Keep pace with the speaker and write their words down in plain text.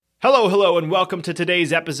Hello, hello, and welcome to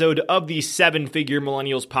today's episode of the Seven Figure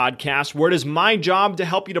Millennials podcast, where it is my job to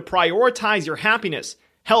help you to prioritize your happiness,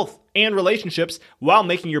 health, and relationships while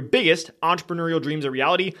making your biggest entrepreneurial dreams a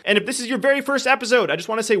reality. And if this is your very first episode, I just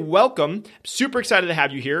want to say welcome. Super excited to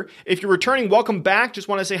have you here. If you're returning, welcome back. Just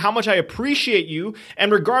want to say how much I appreciate you. And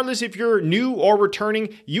regardless if you're new or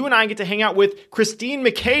returning, you and I get to hang out with Christine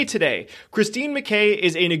McKay today. Christine McKay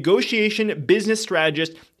is a negotiation business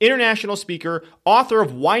strategist, international speaker, author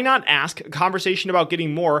of Why Not Ask, a conversation about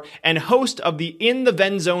getting more, and host of the In the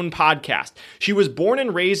Ven Zone podcast. She was born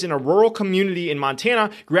and raised in a rural community in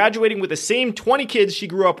Montana, graduating with the same 20 kids she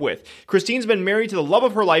grew up with. Christine's been married to the love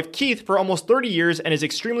of her life, Keith, for almost 30 years and is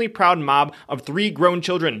extremely proud mom of 3 grown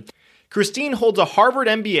children. Christine holds a Harvard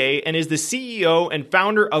MBA and is the CEO and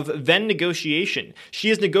founder of Ven Negotiation. She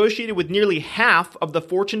has negotiated with nearly half of the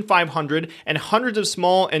Fortune 500 and hundreds of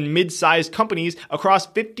small and mid-sized companies across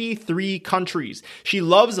 53 countries. She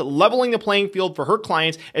loves leveling the playing field for her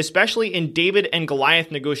clients, especially in David and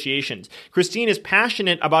Goliath negotiations. Christine is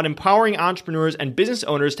passionate about empowering entrepreneurs and business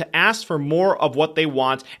owners to ask for more of what they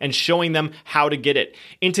want and showing them how to get it.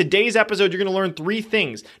 In today's episode, you're going to learn 3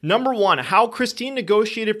 things. Number 1, how Christine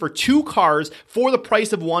negotiated for 2 cars for the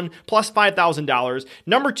price of one plus $5,000.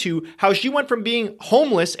 Number 2, how she went from being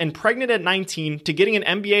homeless and pregnant at 19 to getting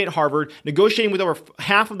an MBA at Harvard, negotiating with over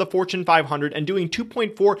half of the Fortune 500 and doing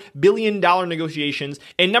 $2.4 billion negotiations.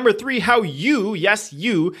 And number 3, how you, yes,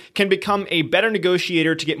 you, can become a better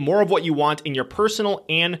negotiator to get more of what you want in your personal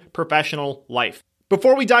and professional life.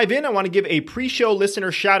 Before we dive in, I want to give a pre-show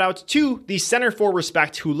listener shout out to the Center for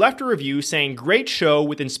Respect, who left a review saying, "Great show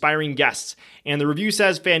with inspiring guests." And the review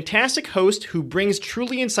says, "Fantastic host who brings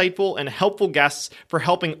truly insightful and helpful guests for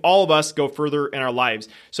helping all of us go further in our lives."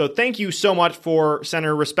 So thank you so much for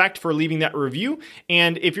Center Respect for leaving that review.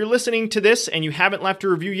 And if you're listening to this and you haven't left a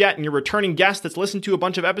review yet and you're a returning guest that's listened to a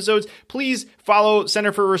bunch of episodes, please follow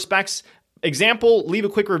Center for Respect's example, leave a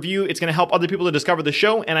quick review. It's going to help other people to discover the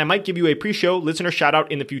show, and I might give you a pre-show listener shout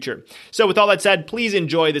out in the future. So with all that said, please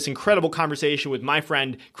enjoy this incredible conversation with my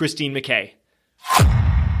friend, Christine McKay.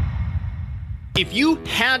 If you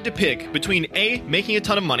had to pick between A, making a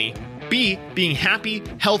ton of money, B, being happy,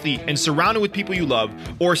 healthy, and surrounded with people you love,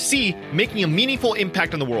 or C, making a meaningful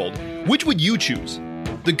impact on the world, which would you choose?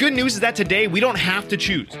 The good news is that today we don't have to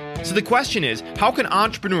choose. So the question is, how can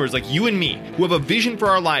entrepreneurs like you and me, who have a vision for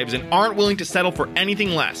our lives and aren't willing to settle for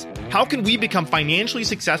anything less, how can we become financially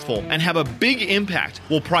successful and have a big impact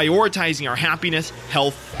while prioritizing our happiness,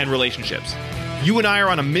 health, and relationships? You and I are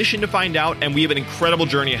on a mission to find out, and we have an incredible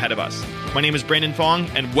journey ahead of us. My name is Brandon Fong,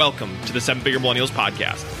 and welcome to the Seven Figure Millennials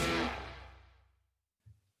podcast.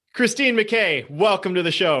 Christine McKay, welcome to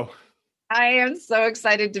the show. I am so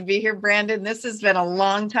excited to be here, Brandon. This has been a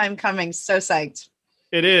long time coming. So psyched.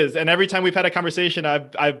 It is. And every time we've had a conversation,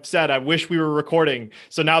 I've said, I wish we were recording.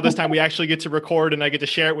 So now this time we actually get to record and I get to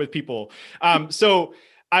share it with people. So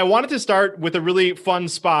I wanted to start with a really fun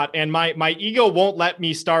spot, and my ego won't let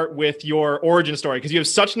me start with your origin story because you have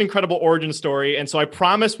such an incredible origin story. And so I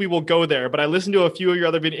promise we will go there, but I listened to a few of your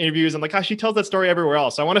other interviews and like, gosh, she tells that story everywhere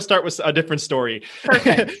else. So I want to start with a different story.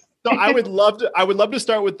 Perfect. So I would love to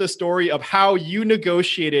start with the story of how you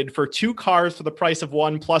negotiated for 2 cars for the price of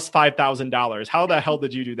one plus $5,000. How the hell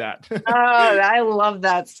did you do that? Oh, I love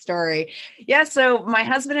that story. Yeah. So my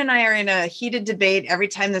husband and I are in a heated debate every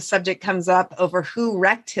time the subject comes up over who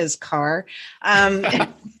wrecked his car.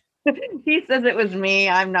 He says it was me.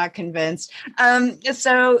 I'm not convinced.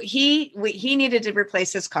 So he needed to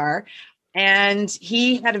replace his car. And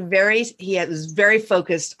he was very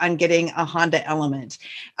focused on getting a Honda Element.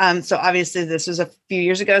 So obviously this was a few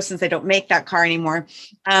years ago since they don't make that car anymore.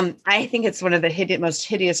 I think it's one of the most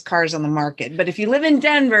hideous cars on the market. But if you live in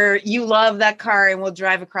Denver, you love that car and will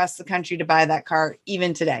drive across the country to buy that car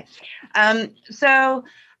even today. So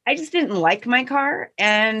I just didn't like my car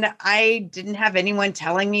and I didn't have anyone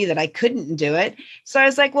telling me that I couldn't do it. So I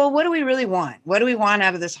was like, well, what do we really want? What do we want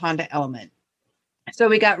out of this Honda Element? So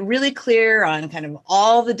we got really clear on kind of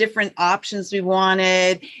all the different options we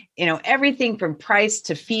wanted, everything from price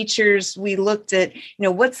to features. We looked at,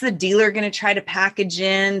 what's the dealer going to try to package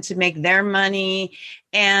in to make their money.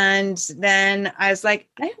 And then I was like,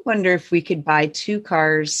 I wonder if we could buy 2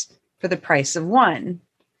 cars for the price of one.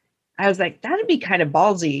 I was like, that'd be kind of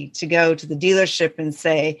ballsy to go to the dealership and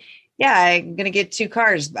say, yeah, I'm going to get 2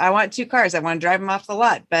 cars. I want 2 cars. I want to drive them off the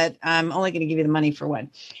lot, but I'm only going to give you the money for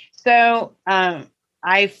one. So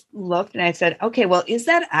I looked and I said, okay, well, is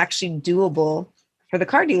that actually doable for the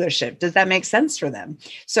car dealership? Does that make sense for them?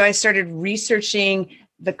 So I started researching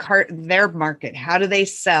their market. How do they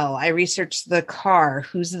sell? I researched the car.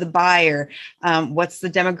 Who's the buyer? What's the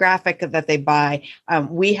demographic that they buy?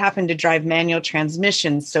 We happen to drive manual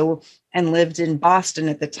transmissions. And lived in Boston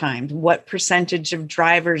at the time. What percentage of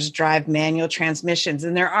drivers drive manual transmissions?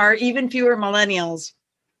 And there are even fewer millennials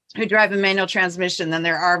who drive a manual transmission than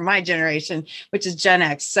there are my generation, which is Gen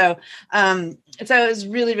X. So it was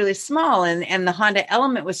really, really small. And the Honda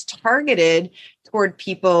Element was targeted toward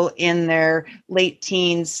people in their late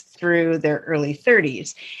teens through their early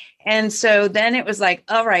 30s. And so then it was like,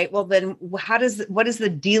 all right, well then what does the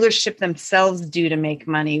dealership themselves do to make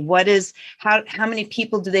money? How many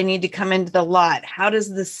people do they need to come into the lot? How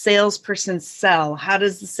does the salesperson sell? How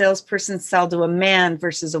does the salesperson sell to a man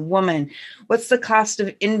versus a woman? What's the cost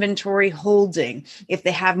of inventory holding if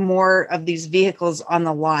they have more of these vehicles on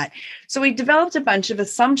the lot? So we developed a bunch of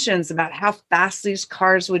assumptions about how fast these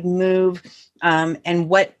cars would move, and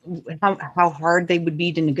how hard they would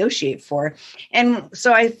be to negotiate for. And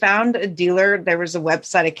so I found a dealer. There was a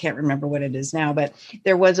website, I can't remember what it is now, but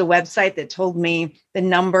there was a website that told me the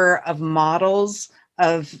number of models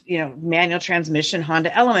of, manual transmission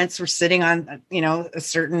Honda Elements were sitting on, a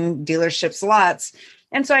certain dealership's lots.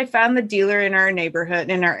 And so I found the dealer in our neighborhood,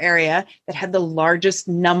 in our area, that had the largest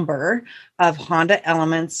number of Honda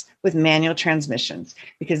Elements with manual transmissions,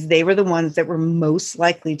 because they were the ones that were most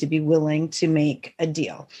likely to be willing to make a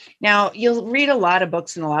deal. Now, you'll read a lot of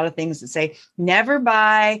books and a lot of things that say, never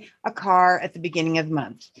buy a car at the beginning of the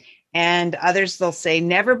month. And others, they'll say,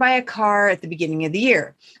 never buy a car at the beginning of the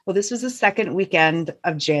year. Well, this was the second weekend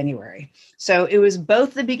of January. So it was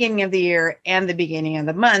both the beginning of the year and the beginning of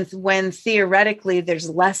the month, when theoretically there's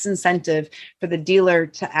less incentive for the dealer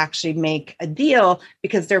to actually make a deal,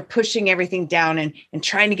 because they're pushing everything down and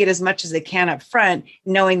trying to get as much as they can up front,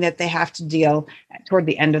 knowing that they have to deal toward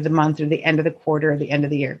the end of the month or the end of the quarter or the end of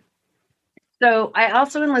the year. So I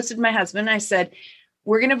also enlisted my husband. I said,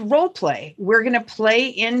 we're going to role play. We're going to play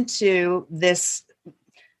into this,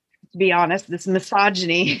 to be honest, this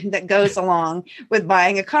misogyny that goes along with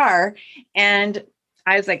buying a car. And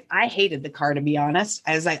I was like, I hated the car, to be honest.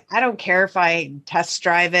 I was like, I don't care if I test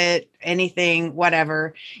drive it, anything,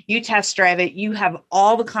 whatever. You test drive it, you have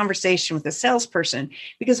all the conversation with the salesperson,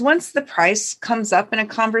 because once the price comes up in a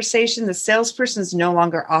conversation, the salesperson is no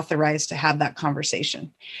longer authorized to have that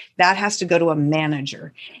conversation. That has to go to a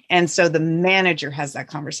manager. And so the manager has that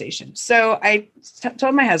conversation. So I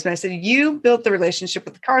told my husband, I said, you built the relationship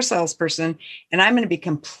with the car salesperson, and I'm going to be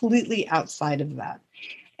completely outside of that.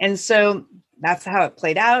 And so that's how it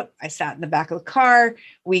played out. I sat in the back of the car.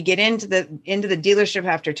 We get into the dealership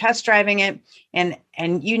after test driving it. And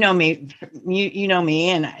you know me, you know me.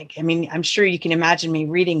 And I mean, I'm sure you can imagine me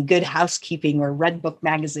reading Good Housekeeping or Red Book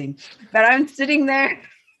magazine, but I'm sitting there.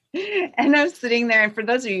 And for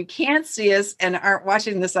those of you who can't see us and aren't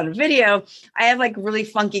watching this on a video, I have like really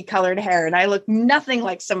funky colored hair, and I look nothing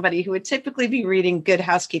like somebody who would typically be reading Good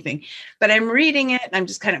Housekeeping. But I'm reading it, and I'm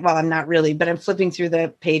just I'm not really, but I'm flipping through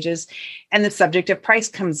the pages, and the subject of price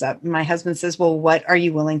comes up. And my husband says, well, what are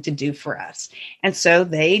you willing to do for us? And so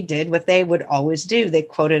they did what they would always do. They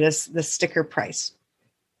quoted us the sticker price.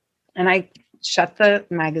 And I shut the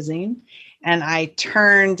magazine, and I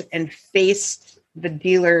turned and faced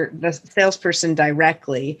the salesperson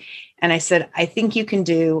directly. And I said, I think you can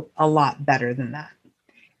do a lot better than that.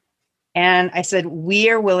 And I said, we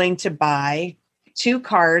are willing to buy 2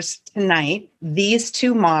 cars tonight, these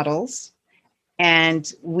 2 models,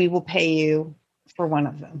 and we will pay you for one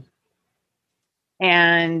of them.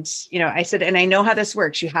 And, I said, and I know how this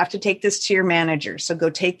works. You have to take this to your manager. So go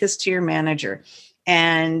take this to your manager.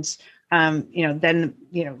 And then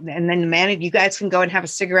the manager, you guys can go and have a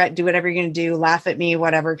cigarette, do whatever you're going to do, laugh at me,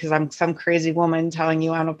 whatever, because I'm some crazy woman telling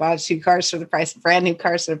you I want to buy 2 cars for the price of brand new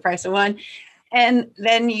cars for the price of one. And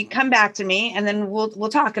then you come back to me, and then we'll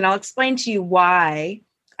talk, and I'll explain to you why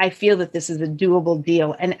I feel that this is a doable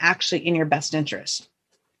deal and actually in your best interest.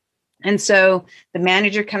 And so the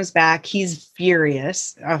manager comes back. He's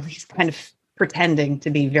furious. He's kind of pretending to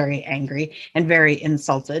be very angry and very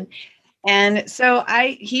insulted. And so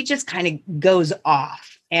he just kind of goes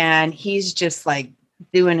off, and he's just like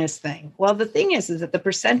doing his thing. Well, the thing is that the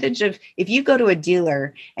percentage of, if you go to a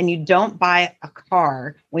dealer and you don't buy a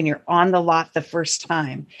car when you're on the lot the first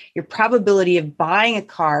time, your probability of buying a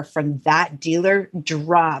car from that dealer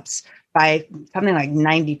drops by something like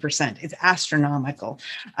 90%. It's astronomical.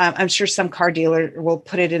 I'm sure some car dealer will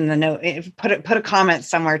put it in the note, put a comment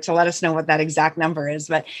somewhere to let us know what that exact number is,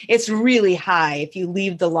 but it's really high. If you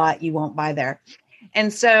leave the lot, you won't buy there.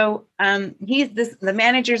 And so the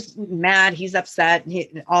manager's mad, he's upset,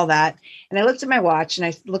 all that. And I looked at my watch and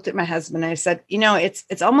I looked at my husband and I said,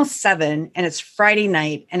 it's almost 7 and it's Friday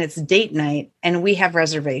night and it's date night and we have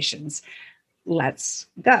reservations. Let's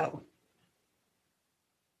go.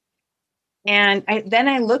 And then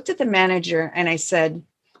I looked at the manager and I said,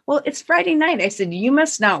 well, it's Friday night. I said, you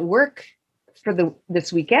must not work for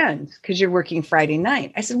this weekend because you're working Friday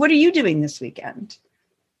night. I said, what are you doing this weekend?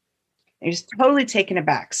 He was totally taken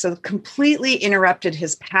aback. So completely interrupted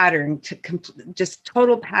his pattern, just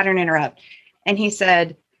total pattern interrupt. And he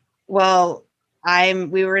said, well,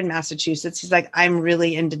 we were in Massachusetts. He's like, I'm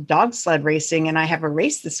really into dog sled racing and I have a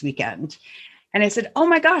race this weekend. And I said, oh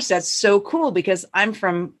my gosh, that's so cool because I'm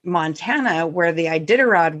from Montana where the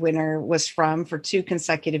Iditarod winner was from for 2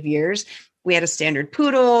 consecutive years. We had a standard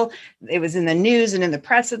poodle. It was in the news and in the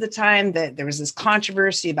press at the time that there was this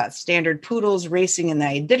controversy about standard poodles racing in the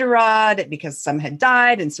Iditarod because some had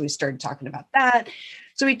died. And so we started talking about that.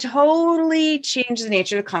 So we totally changed the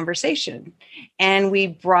nature of the conversation and we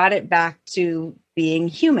brought it back to being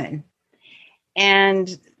human.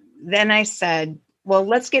 And then I said, well,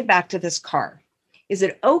 let's get back to this car. Is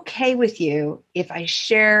it okay with you if I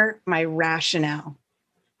share my rationale?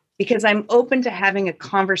 Because I'm open to having a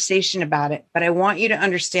conversation about it, but I want you to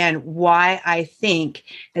understand why I think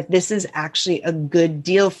that this is actually a good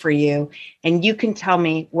deal for you. And you can tell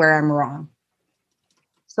me where I'm wrong.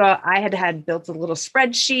 So I had built a little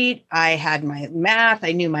spreadsheet. I had my math.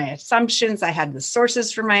 I knew my assumptions. I had the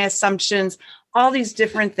sources for my assumptions, all these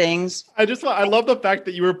different things. I love the fact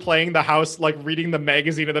that you were playing the house, like reading the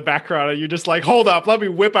magazine in the background. And you're just like, hold up, let me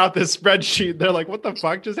whip out this spreadsheet. They're like, what the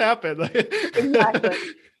fuck just happened? Exactly.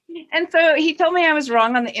 And so he told me I was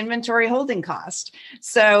wrong on the inventory holding cost.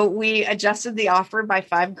 So we adjusted the offer by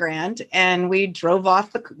 $5,000 and we drove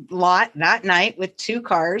off the lot that night with 2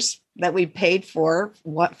 cars that we paid for.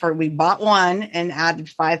 We bought one and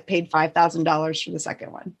paid $5,000 for the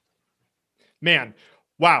second one. Man.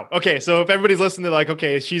 Wow. Okay. So if everybody's listening, they're like,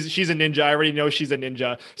 okay, she's a ninja. I already know she's a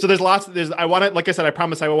ninja. So I want to, like I said, I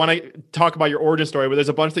promise I want to talk about your origin story, but there's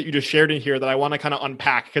a bunch that you just shared in here that I want to kind of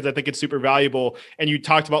unpack because I think it's super valuable. And you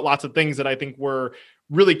talked about lots of things that I think were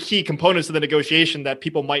really key components of the negotiation that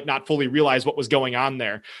people might not fully realize what was going on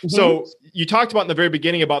there. Mm-hmm. So you talked about in the very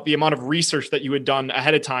beginning about the amount of research that you had done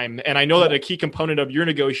ahead of time. And I know that a key component of your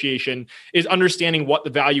negotiation is understanding what the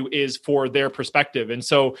value is for their perspective. And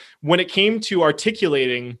so when it came to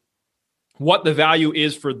articulating what the value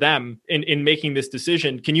is for them in making this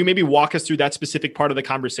decision, can you maybe walk us through that specific part of the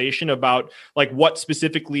conversation about like what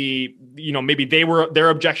specifically, maybe their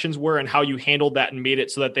objections were and how you handled that and made it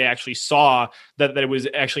so that they actually saw that it was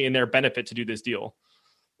actually in their benefit to do this deal?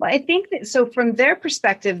 Well, I think that, so from their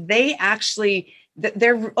perspective,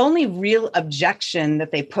 their only real objection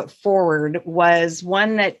that they put forward was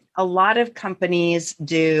one that a lot of companies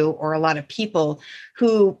do, or a lot of people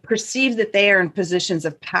who perceive that they are in positions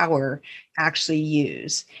of power actually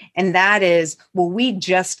use. And that is, well, we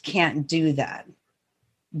just can't do that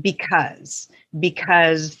because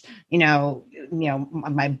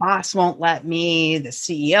my boss won't let me, the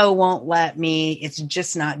CEO won't let me, it's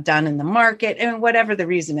just not done in the market, and whatever the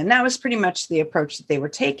reason. And that was pretty much the approach that they were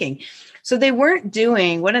taking. So they weren't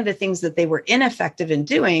doing, one of the things that they were ineffective in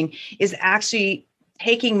doing is actually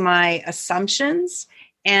taking my assumptions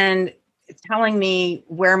and telling me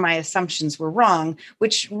where my assumptions were wrong,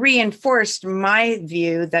 which reinforced my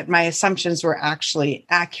view that my assumptions were actually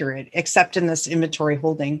accurate, except in this inventory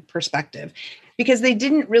holding perspective, because they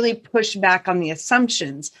didn't really push back on the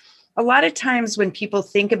assumptions. A lot of times when people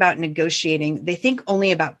think about negotiating, they think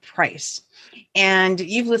only about price. And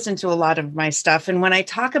you've listened to a lot of my stuff. And when I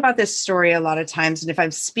talk about this story a lot of times, and if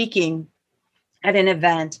I'm speaking at an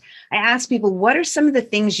event, I ask people, what are some of the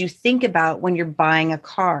things you think about when you're buying a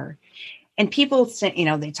car? And people say,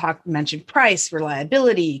 they mention price,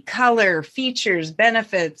 reliability, color, features,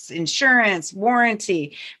 benefits, insurance,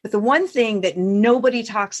 warranty. But the one thing that nobody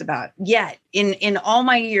talks about yet in all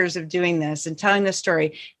my years of doing this and telling this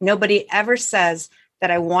story, nobody ever says that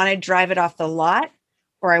I want to drive it off the lot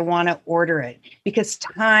or I want to order it, because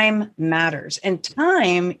time matters. And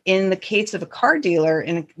time, in the case of a car dealer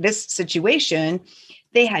in this situation,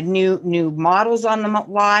 they had new models on the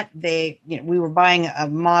lot. We were buying a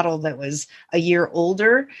model that was a year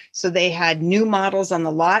older. So they had new models on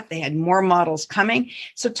the lot. They had more models coming.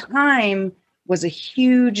 So time was a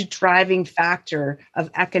huge driving factor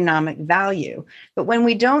of economic value. But when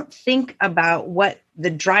we don't think about what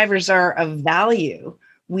the drivers are of value,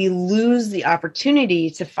 we lose the opportunity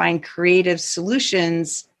to find creative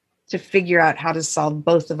solutions to figure out how to solve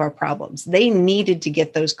both of our problems. They needed to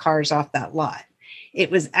get those cars off that lot.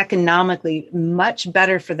 it was economically much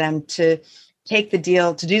better for them to take the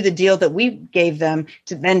deal, to do the deal that we gave them,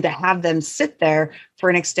 to then to have them sit there for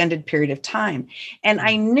an extended period of time. And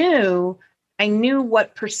I knew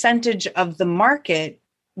what percentage of the market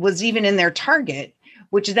was even in their target,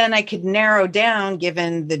 which then I could narrow down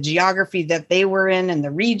given the geography that they were in and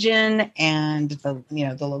the region and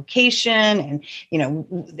the location. And,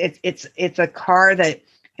 it's a car that,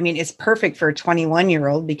 it's perfect for a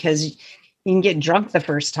 21-year-old because you can get drunk the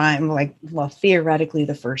first time, theoretically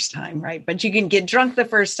the first time, right? But you can get drunk the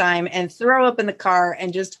first time and throw up in the car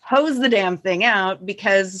and just hose the damn thing out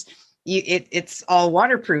because it's all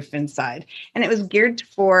waterproof inside. And it was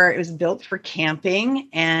built for camping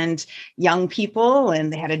and young people,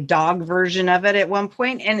 and they had a dog version of it at one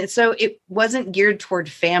point. And so it wasn't geared toward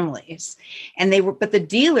families. But the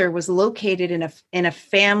dealer was located in a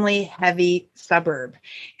family heavy suburb.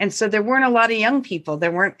 And so there weren't a lot of young people.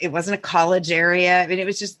 It wasn't a college area.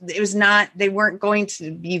 They weren't going to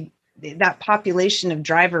be, that population of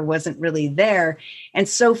driver wasn't really there. And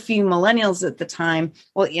so few millennials at the time,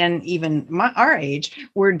 and even our age,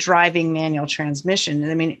 were driving manual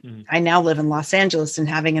transmission. I now live in Los Angeles, and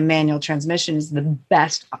having a manual transmission is the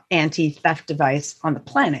best anti-theft device on the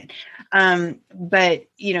planet. But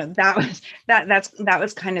that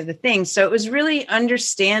was kind of the thing. So it was really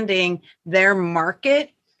understanding their market,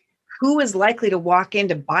 who was likely to walk in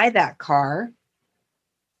to buy that car,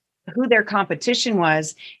 who their competition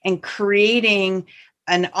was, and creating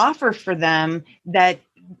an offer for them that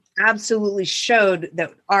absolutely showed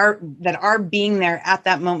that our being there at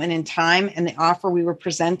that moment in time and the offer we were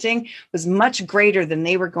presenting was much greater than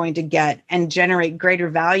they were going to get and generate greater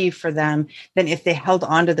value for them than if they held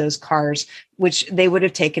onto those cars, which they would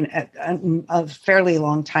have taken a fairly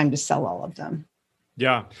long time to sell all of them.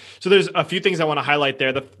 Yeah. So there's a few things I want to highlight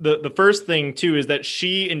there. The first thing too is that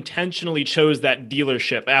she intentionally chose that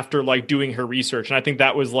dealership after doing her research. And I think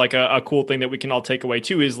that was a cool thing that we can all take away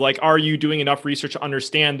too, is are you doing enough research to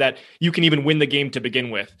understand that you can even win the game to begin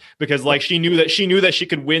with? Because she knew that she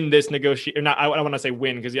could win this negotiation. I don't want to say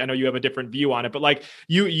win, because I know you have a different view on it, but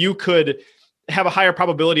you could have a higher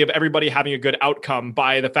probability of everybody having a good outcome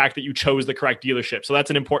by the fact that you chose the correct dealership. So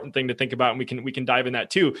that's an important thing to think about, and we can dive in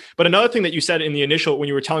that too. But another thing that you said in the initial, when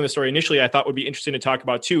you were telling the story initially, I thought would be interesting to talk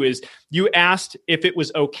about too, is you asked if it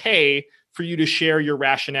was okay for you to share your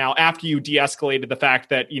rationale after you de-escalated the fact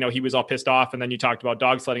that, he was all pissed off, and then you talked about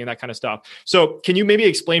dog sledding and that kind of stuff. So can you maybe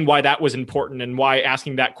explain why that was important and why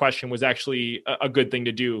asking that question was actually a good thing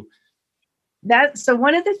to do? So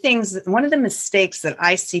one of the mistakes that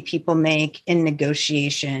I see people make in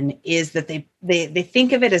negotiation is that they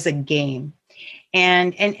think of it as a game,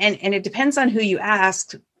 and it depends on who you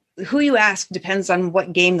ask. Who you ask depends on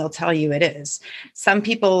what game they'll tell you it is. Some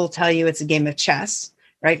people will tell you it's a game of chess,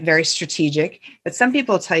 right? Very strategic. But some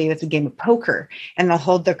people will tell you it's a game of poker, and they'll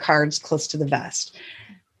hold their cards close to the vest.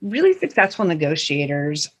 Really successful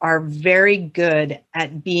negotiators are very good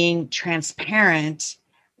at being transparent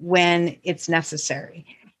when it's necessary.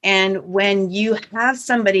 And when you have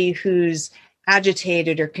somebody who's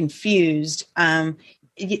agitated or confused, then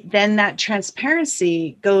that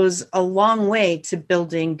transparency goes a long way to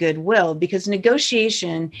building goodwill, because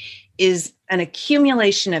negotiation is an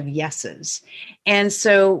accumulation of yeses. And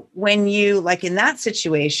so when you, in that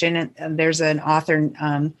situation, and there's an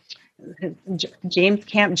author,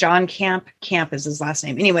 John Camp is his last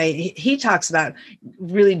name. Anyway, he talks about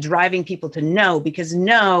really driving people to no, because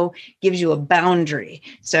no gives you a boundary.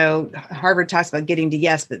 So Harvard talks about getting to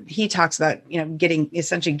yes, but he talks about, getting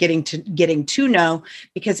to no,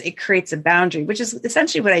 because it creates a boundary, which is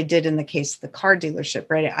essentially what I did in the case of the car dealership,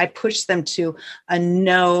 right? I pushed them to a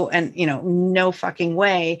no and, no fucking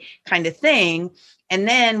way kind of thing. And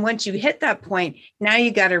then once you hit that point, now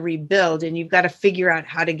you got to rebuild, and you've got to figure out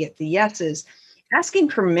how to get the yeses. Asking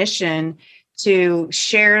permission to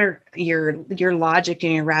share your logic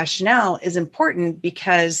and your rationale is important,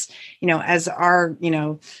 because, as our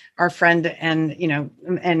friend and,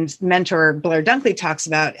 and mentor Blair Dunkley talks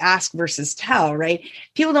about, ask versus tell, right?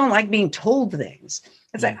 People don't like being told things.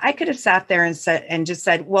 It's like, I could have sat there and just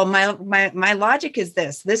said, well, my logic is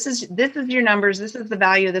this. This is your numbers. This is the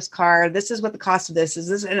value of this car. This is what the cost of this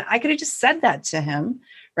is. And I could have just said that to him,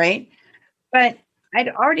 right? But I'd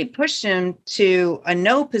already pushed him to a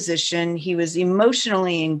no position. He was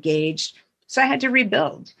emotionally engaged, so I had to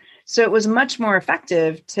rebuild. So it was much more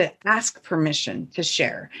effective to ask permission to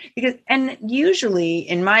share, and usually,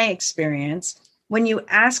 in my experience, when you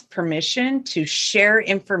ask permission to share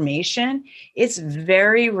information, it's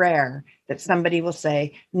very rare that somebody will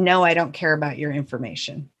say, no, I don't care about your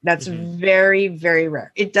information. That's very, very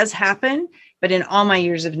rare. It does happen. But in all my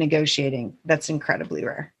years of negotiating, that's incredibly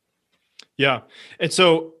rare. Yeah. And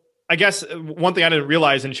so I guess one thing I didn't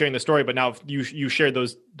realize in sharing the story, but now you shared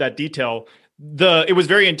that detail, it was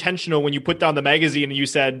very intentional when you put down the magazine and you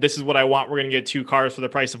said, this is what I want. We're going to get 2 cars for the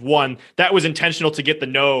price of 1. That was intentional to get the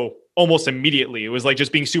no almost immediately. It was like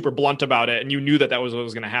just being super blunt about it. And you knew that was what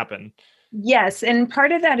was going to happen. Yes. And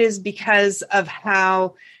part of that is because of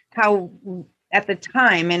how at the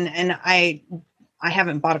time, and I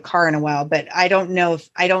haven't bought a car in a while, but I don't know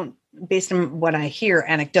based on what I hear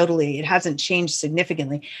anecdotally, it hasn't changed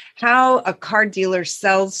significantly. How a car dealer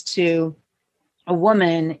sells to a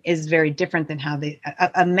woman is very different than how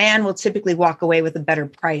a man will typically walk away with a better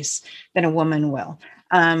price than a woman will.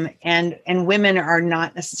 And women are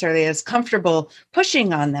not necessarily as comfortable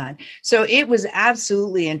pushing on that. So it was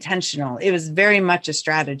absolutely intentional. It was very much a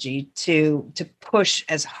strategy to push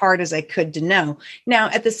as hard as I could to know. Now,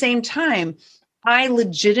 at the same time, I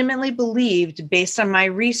legitimately believed, based on my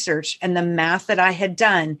research and the math that I had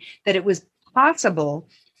done, that it was possible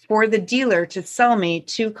for the dealer to sell me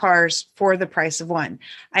 2 cars for the price of 1.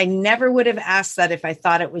 I never would have asked that if I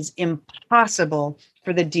thought it was impossible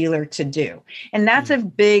for the dealer to do. And that's a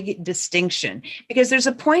big distinction, because there's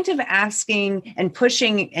a point of asking and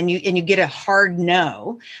pushing and you get a hard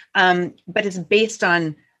no, but it's based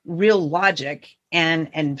on real logic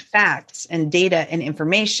and facts and data and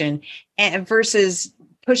information, and versus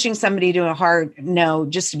pushing somebody to a hard no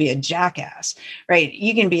just to be a jackass, right?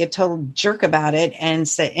 You can be a total jerk about it and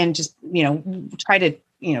say, and just, try to,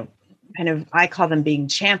 kind of, I call them being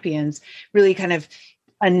champions, really kind of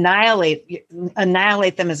annihilate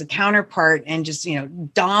them as a counterpart and just,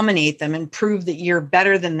 dominate them and prove that you're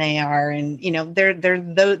better than they are. And,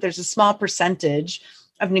 there's a small percentage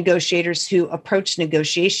of negotiators who approach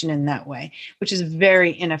negotiation in that way, which is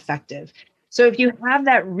very ineffective. So if you have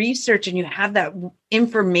that research and you have that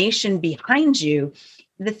information behind you,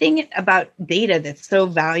 the thing about data that's so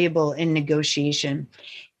valuable in negotiation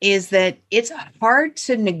is that it's hard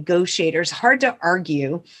to negotiate, or it's hard to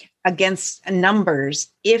argue against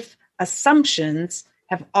numbers if assumptions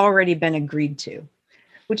have already been agreed to,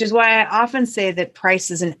 which is why I often say that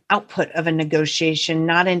price is an output of a negotiation,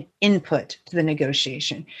 not an input to the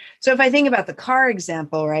negotiation. So if I think about the car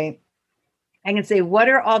example, right, I can say, what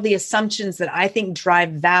are all the assumptions that I think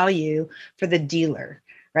drive value for the dealer,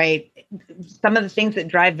 right? Some of the things that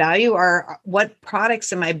drive value are, what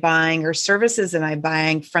products am I buying or services am I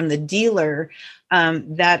buying from the dealer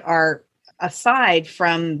that are aside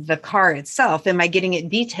from the car itself? Am I getting it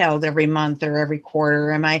detailed every month or every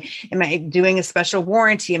quarter? Am I doing a special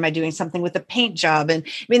warranty? Am I doing something with a paint job? And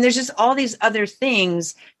I mean, there's just all these other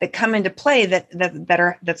things that come into play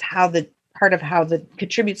that's how the part of how that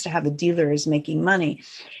contributes to how the dealer is making money.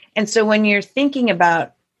 And so when you're thinking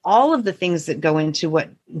about all of the things that go into what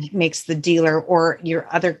makes the dealer or your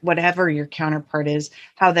other, whatever your counterpart is,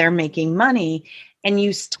 how they're making money, and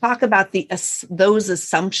you talk about those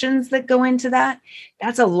assumptions that go into that,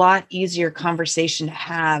 that's a lot easier conversation to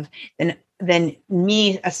have than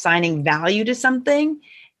me assigning value to something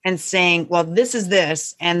and saying, well, this is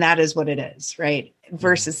this, and that is what it is, right?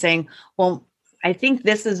 Versus saying, well, I think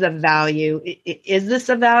this is a value. Is this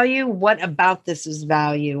a value? What about this is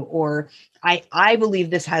value? Or I believe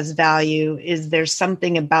this has value. Is there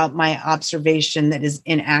something about my observation that is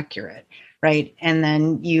inaccurate? Right. And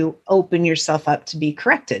then you open yourself up to be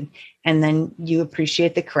corrected. And then you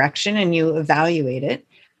appreciate the correction and you evaluate it.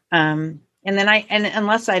 And then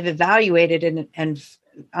unless I've evaluated and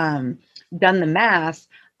done the math,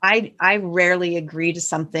 I rarely agree to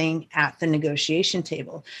something at the negotiation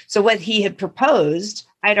table. So what he had proposed,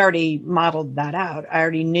 I'd already modeled that out. I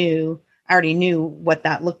already knew what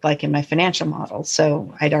that looked like in my financial model.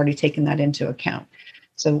 So I'd already taken that into account.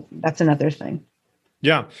 So that's another thing.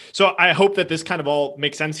 Yeah. So I hope that this kind of all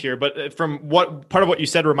makes sense here. But from what part of what you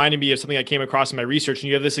said reminded me of something I came across in my research. And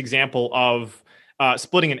you have this example of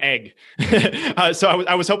splitting an egg. So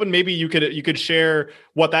I was hoping maybe you could share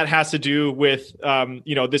what that has to do with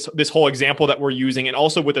this whole example that we're using, and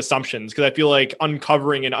also with assumptions, because I feel like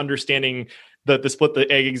uncovering and understanding the split the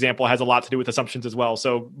egg example has a lot to do with assumptions as well.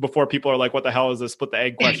 So before people are like, what the hell is the split the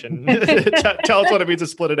egg question? Tell us what it means to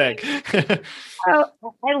split an egg.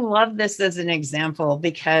 I love this as an example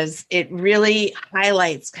because it really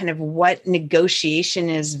highlights kind of what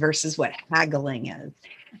negotiation is versus what haggling is.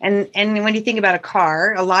 And when you think about a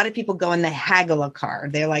car, a lot of people go and they haggle a car.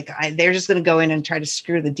 They're like, they're just going to go in and try to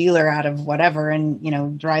screw the dealer out of whatever and,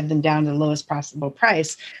 drive them down to the lowest possible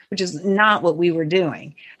price, which is not what we were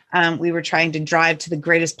doing. We were trying to drive to the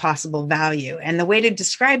greatest possible value. And the way to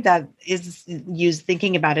describe that is use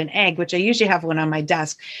thinking about an egg, which I usually have one on my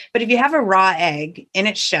desk. But if you have a raw egg in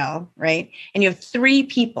its shell, right, and you have 3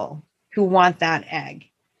 people who want that egg,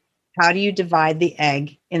 how do you divide the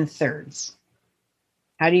egg in thirds?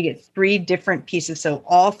 How do you get 3 different pieces so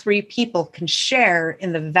all 3 people can share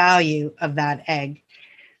in the value of that egg?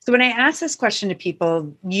 So when I ask this question to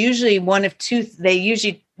people, usually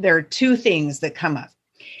there are 2 things that come up.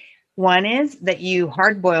 One is that you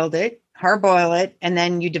hard boil it, and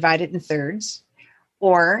then you divide it in thirds,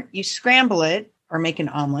 or you scramble it or make an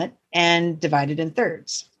omelet and divide it in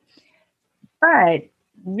thirds. But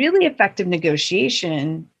really effective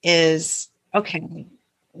negotiation is, okay,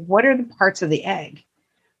 what are the parts of the egg?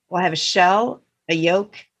 Well, I have a shell, a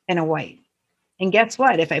yolk, and a white. And guess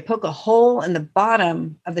what? If I poke a hole in the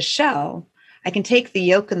bottom of the shell, I can take the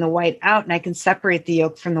yolk and the white out, and I can separate the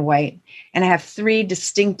yolk from the white. And I have 3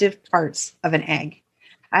 distinctive parts of an egg.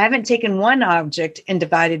 I haven't taken one object and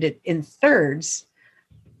divided it in thirds.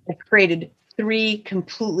 I've created 3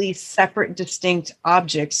 completely separate, distinct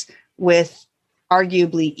objects with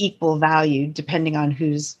arguably equal value, depending on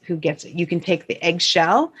who gets it. You can take the egg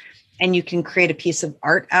shell and you can create a piece of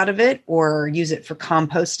art out of it or use it for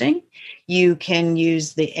composting. You can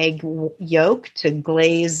use the egg yolk to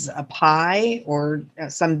glaze a pie or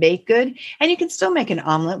some baked good, and you can still make an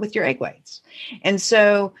omelet with your egg whites. And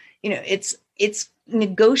so, it's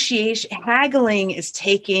negotiation. Haggling is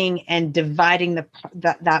taking and dividing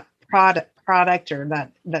that product or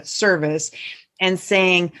that service and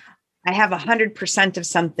saying, I have 100% of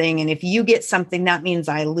something. And if you get something, that means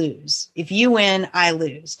I lose. If you win, I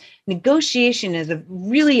lose. Negotiation is a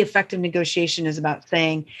really effective negotiation is about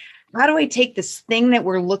saying, how do I take this thing that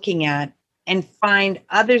we're looking at and find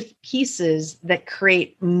other pieces that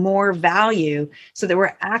create more value so that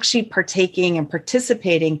we're actually partaking and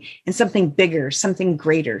participating in something bigger, something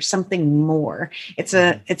greater, something more. It's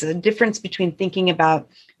a difference between thinking about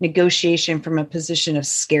negotiation from a position of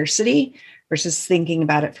scarcity versus thinking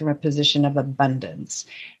about it from a position of abundance.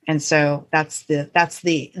 And so that's the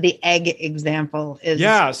egg example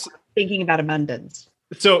is thinking about abundance.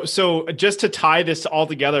 So just to tie this all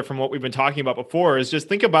together from what we've been talking about before is just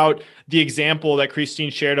think about the example that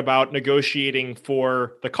Christine shared about negotiating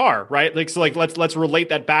for the car, right? Let's relate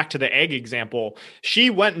that back to the egg example. She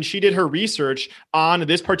went and she did her research on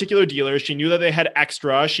this particular dealer. She knew that they had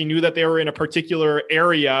extra. She knew that they were in a particular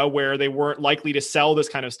area where they weren't likely to sell this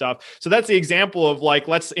kind of stuff. So that's the example of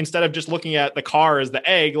let's, instead of just looking at the car as the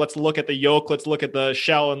egg, let's look at the yolk, let's look at the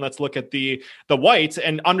shell, and let's look at the whites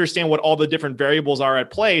and understand what all the different variables are at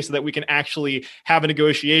play so that we can actually have a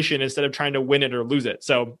negotiation instead of trying to win it or lose it.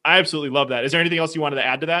 So I absolutely love that. Is there anything else you wanted to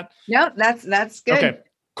add to that? No, that's good. Okay.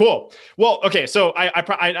 Cool. Well, okay. So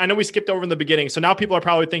I know we skipped over in the beginning. So now people are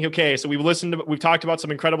probably thinking, okay, so we've talked about some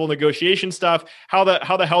incredible negotiation stuff. How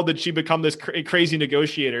the hell did she become this crazy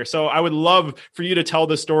negotiator? So I would love for you to tell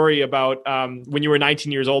the story about when you were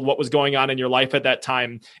 19 years old, what was going on in your life at that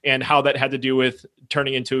time and how that had to do with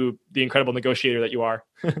turning into the incredible negotiator that you are.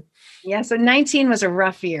 Yeah. So 19 was a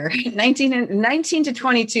rough year. 19 to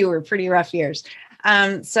 22 were pretty rough years.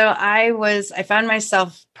 So I found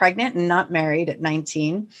myself pregnant and not married at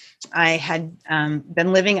 19. I had I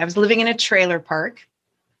was living in a trailer park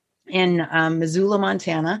in Missoula,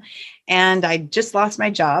 Montana, and I just lost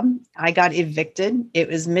my job. I got evicted. It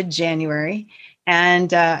was mid-January,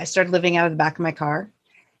 and I started living out of the back of my car.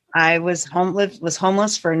 I was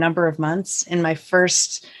homeless for a number of months. In my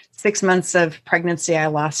first 6 months of pregnancy, I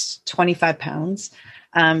lost 25 pounds.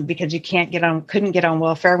 Because you couldn't get on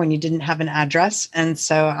welfare when you didn't have an address. And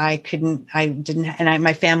so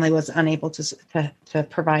my family was unable to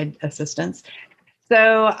provide assistance.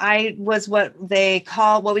 So I was what we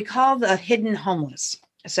call the hidden homeless.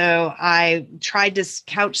 So I tried to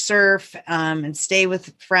couch surf, and stay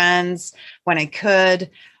with friends when I could.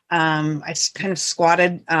 I kind of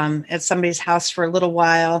squatted at somebody's house for a little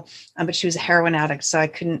while, but she was a heroin addict, so I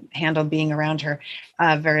couldn't handle being around her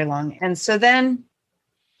very long. And so then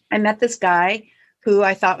I met this guy who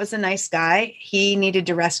I thought was a nice guy. He needed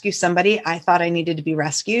to rescue somebody. I thought I needed to be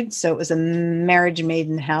rescued. So it was a marriage made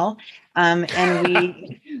in hell.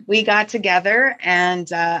 And we got together,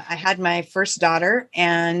 and I had my first daughter.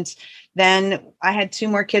 And then I had 2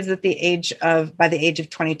 more kids by the age of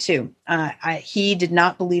 22. He did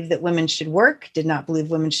not believe that women should work, did not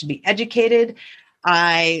believe women should be educated.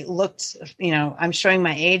 I looked, I'm showing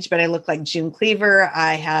my age, but I looked like June Cleaver.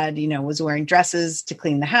 I had, was wearing dresses to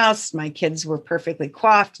clean the house. My kids were perfectly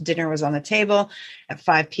coiffed. Dinner was on the table at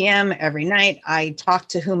 5 p.m. every night. I talked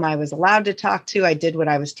to whom I was allowed to talk to. I did what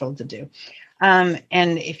I was told to do. And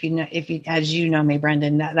as you know me,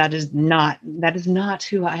 Brendan, that is not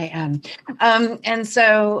who I am. And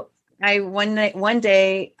so one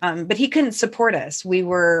day, but he couldn't support us. We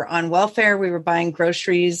were on welfare. We were buying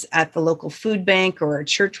groceries at the local food bank, or a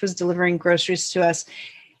church was delivering groceries to us.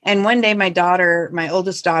 And one day, my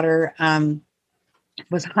oldest daughter,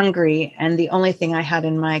 was hungry, and the only thing I had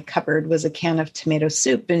in my cupboard was a can of tomato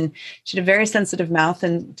soup, and she had a very sensitive mouth,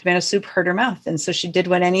 and tomato soup hurt her mouth. And so she did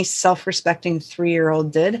what any self-respecting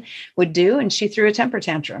 3-year-old would do, and she threw a temper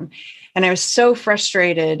tantrum. And I was so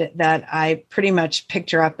frustrated that I pretty much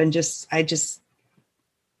picked her up and I just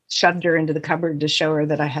shoved her into the cupboard to show her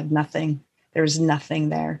that I had nothing. There was nothing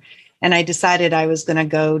there. And I decided I was going to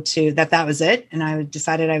go to that was it. And I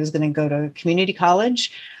decided I was going to go to community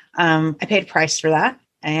college. I paid a price for that.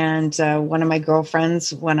 And one of my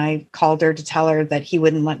girlfriends, when I called her to tell her that he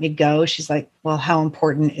wouldn't let me go, she's like, well, how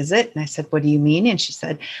important is it? And I said, what do you mean? And she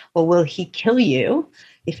said, well, will he kill you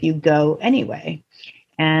if you go anyway?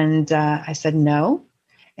 And I said, no.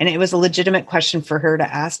 And it was a legitimate question for her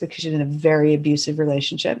to ask because she's in a very abusive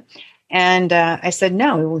relationship. And I said,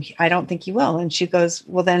 no, I don't think he will. And she goes,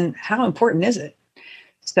 well, then how important is it?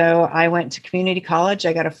 So I went to community college.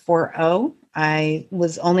 I got a 4.0. I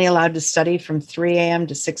was only allowed to study from 3 a.m.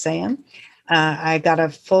 to 6 a.m. I got a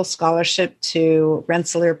full scholarship to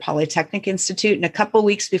Rensselaer Polytechnic Institute. And a couple of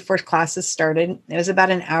weeks before classes started, it was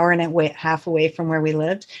about an hour and a half away from where we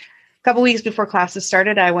lived. A couple of weeks before classes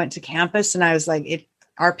started, I went to campus, and I was like,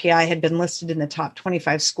 RPI had been listed in the top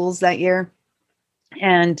 25 schools that year.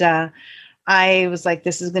 And I was like,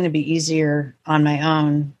 this is going to be easier on my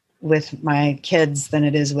own with my kids than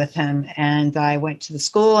it is with him. And I went to the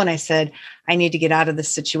school and I said, I need to get out of this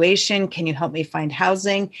situation. Can you help me find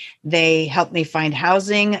housing? They helped me find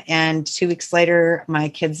housing. And 2 weeks later, my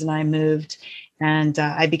kids and I moved, and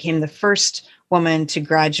I became the first woman to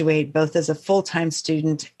graduate both as a full-time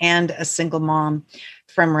student and a single mom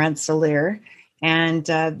from Rensselaer. And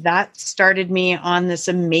that started me on this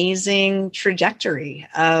amazing trajectory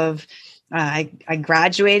of I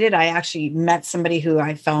graduated. I actually met somebody who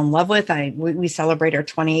I fell in love with. We celebrate our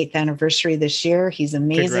 28th anniversary this year. He's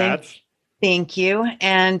amazing. Congrats. Thank you.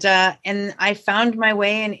 And I found my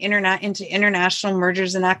way into international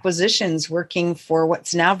mergers and acquisitions, working for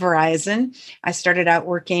what's now Verizon. I started out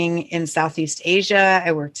working in Southeast Asia.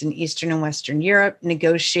 I worked in Eastern and Western Europe,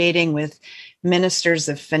 negotiating with ministers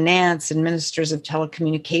of finance and ministers of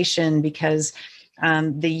telecommunication, because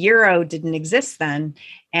the euro didn't exist then.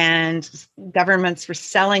 And governments were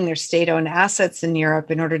selling their state-owned assets in Europe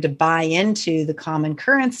in order to buy into the common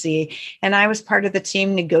currency. And I was part of the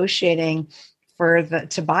team negotiating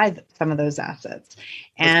to buy some of those assets.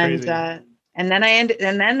 And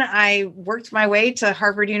then I worked my way to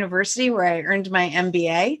Harvard University, where I earned my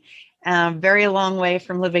MBA. Very long way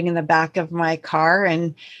from living in the back of my car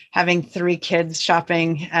and having 3 kids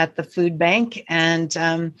shopping at the food bank. And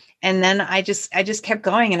then I just kept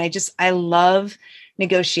going, and I love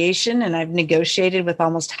negotiation. And I've negotiated with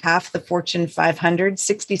almost half the Fortune 500,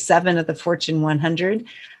 67 of the Fortune 100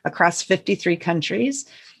 across 53 countries.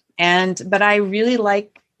 But I really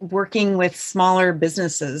like working with smaller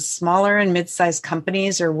businesses. Smaller and mid-sized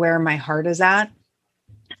companies are where my heart is at.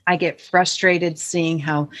 I get frustrated seeing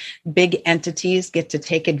how big entities get to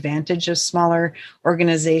take advantage of smaller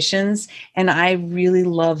organizations. And I really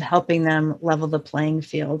love helping them level the playing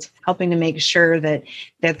field, helping to make sure that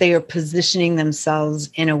they are positioning themselves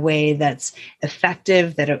in a way that's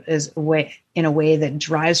effective, that is in a way that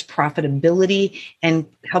drives profitability and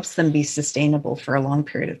helps them be sustainable for a long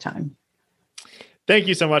period of time. Thank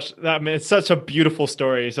you so much. It's such a beautiful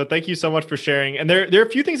story. So thank you so much for sharing. And there are a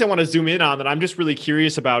few things I want to zoom in on that I'm just really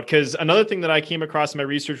curious about, because another thing that I came across in my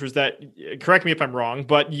research was that, correct me if I'm wrong,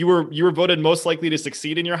 but you were voted most likely to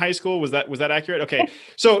succeed in your high school. Was that accurate? Okay.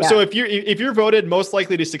 So if you're voted most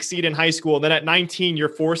likely to succeed in high school, then at 19 you're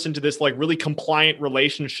forced into this like really compliant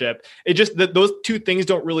relationship. It just that those two things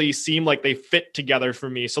don't really seem like they fit together for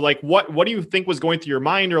me. So like what do you think was going through your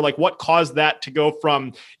mind, or like what caused that to go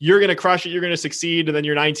from you're going to crush it, you're going to succeed, and then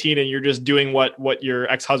you're 19 and you're just doing what your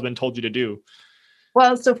ex-husband told you to do?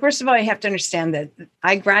 Well, so first of all, you have to understand that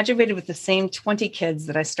I graduated with the same 20 kids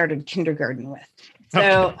that I started kindergarten with.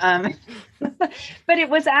 So, but it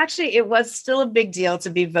was still a big deal to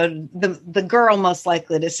be voted the girl most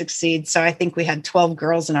likely to succeed. So I think we had 12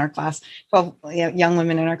 girls in our class, 12 young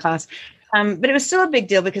women in our class. But it was still a big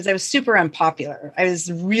deal because I was super unpopular. I was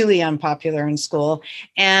really unpopular in school.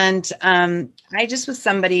 And I just was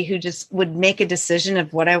somebody who just would make a decision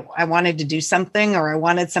of what I wanted to do something, or I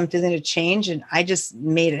wanted something to change. And I just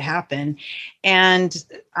made it happen. And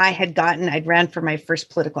I'd ran for my first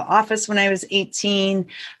political office when I was 18.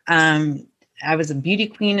 I was a beauty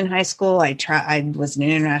queen in high school. I was an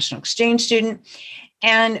international exchange student.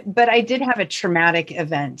 But I did have a traumatic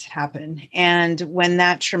event happen. And when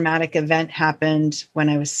that traumatic event happened when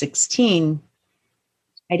I was 16,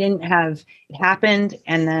 it happened,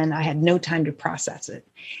 and then I had no time to process it.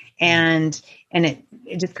 And it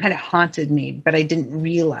just kind of haunted me, but I didn't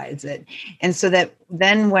realize it. And so that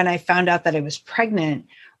then when I found out that I was pregnant,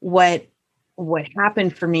 what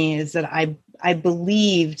happened for me is that I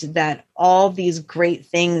believed that all these great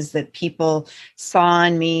things that people saw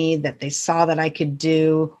in me, that they saw that I could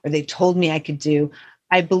do, or they told me I could do,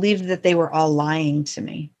 I believed that they were all lying to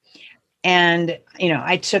me. And,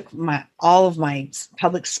 I took all of my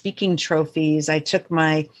public speaking trophies. I took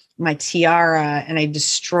my tiara and I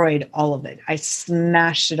destroyed all of it. I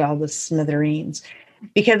smashed it all to smithereens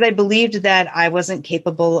because I believed that I wasn't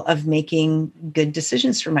capable of making good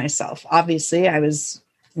decisions for myself. Obviously, I was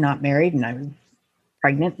not married and I was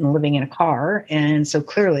pregnant and living in a car. And so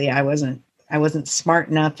clearly I wasn't smart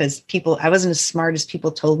enough I wasn't as smart as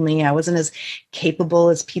people told me. I wasn't as capable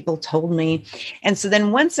as people told me. And so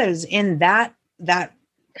then once I was in that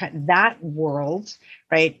world,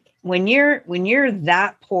 right? When you're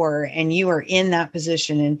that poor and you are in that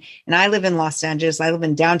position, and I live in Los Angeles, I live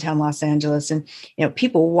in downtown Los Angeles, and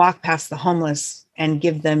people walk past the homeless and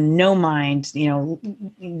give them no mind,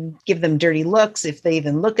 give them dirty looks if they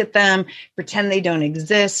even look at them, pretend they don't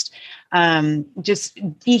exist, just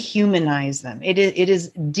dehumanize them. It is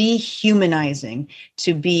dehumanizing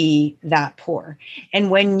to be that poor.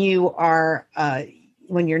 And when you're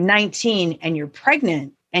 19 and you're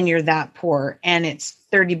pregnant and you're that poor, and it's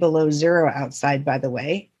 30 below zero outside, by the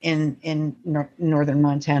way, in northern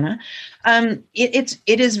Montana, it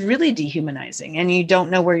is really dehumanizing, and you don't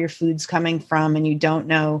know where your food's coming from, and you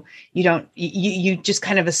just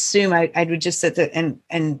kind of assume. I would just sit there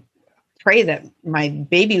and pray that my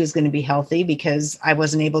baby was going to be healthy because I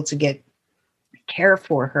wasn't able to get care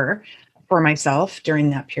for myself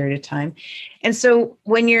during that period of time. And so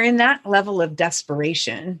when you're in that level of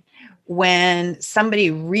desperation, when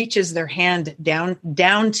somebody reaches their hand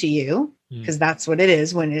down to you, because that's what it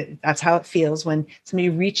is, that's how it feels when somebody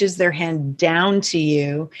reaches their hand down to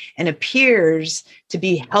you and appears to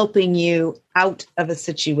be helping you out of a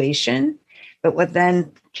situation. But what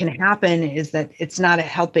then can happen is that it's not a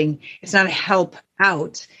help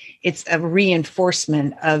out, it's a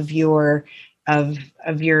reinforcement of your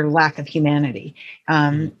lack of humanity.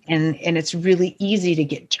 And it's really easy to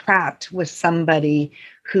get trapped with somebody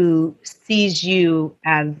who sees you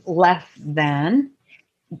as less than,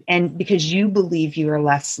 and because you believe you are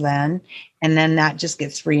less than, and then that just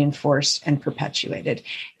gets reinforced and perpetuated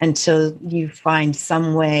until you find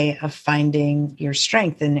some way of finding your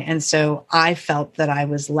strength. And so I felt that I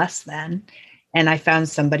was less than, and I found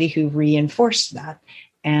somebody who reinforced that.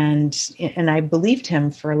 And I believed him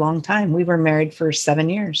for a long time. We were married for 7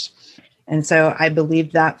 years. And so I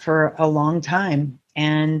believed that for a long time.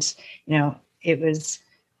 And,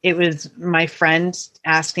 it was my friend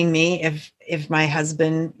asking me if my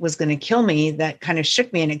husband was going to kill me that kind of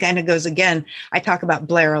shook me. And it kind of goes again. I talk about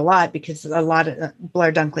Blair a lot because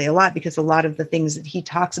Blair Dunkley a lot, because a lot of the things that he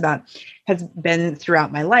talks about has been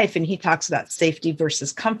throughout my life. And he talks about safety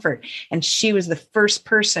versus comfort. And she was the first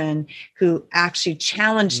person who actually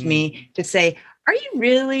challenged me to say, are you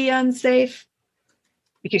really unsafe?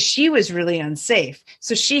 Because she was really unsafe.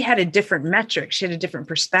 So she had a different metric. She had a different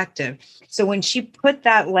perspective. So when she put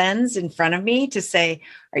that lens in front of me to say,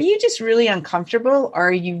 are you just really uncomfortable? Or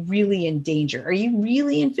are you really in danger? Are you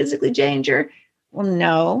really in physical danger? Well,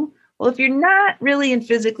 no. Well, if you're not really in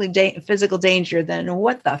physical danger, then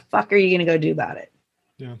what the fuck are you going to go do about it?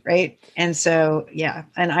 Yeah. Right. And so, yeah.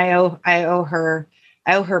 And I owe her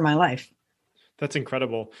my life. That's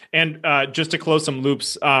incredible. And just to close some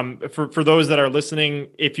loops, for those that are listening,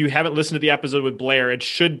 if you haven't listened to the episode with Blair, it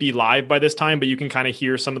should be live by this time, but you can kind of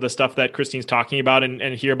hear some of the stuff that Christine's talking about and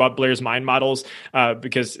hear about Blair's mind models,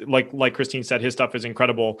 because like Christine said, his stuff is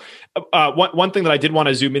incredible. One thing that I did want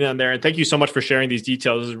to zoom in on there, and thank you so much for sharing these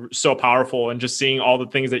details, is so powerful, and just seeing all the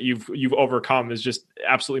things that you've overcome is just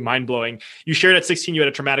absolutely mind-blowing. You shared at 16 you had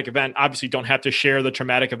a traumatic event. Obviously, you don't have to share the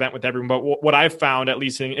traumatic event with everyone, but what I've found, at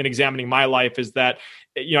least in examining my life, is that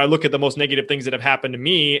I look at the most negative things that have happened to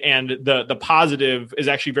me, and the positive is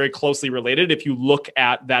actually very closely related if you look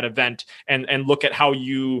at that event and look at how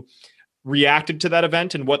you reacted to that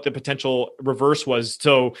event and what the potential reverse was.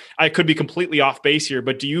 So I could be completely off base here,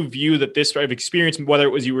 but do you view that this sort of experience, whether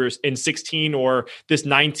it was you were in 16 or this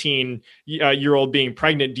 19-year-old being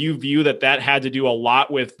pregnant, do you view that had to do a lot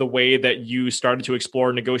with the way that you started to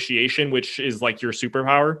explore negotiation, which is like your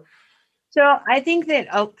superpower? So I think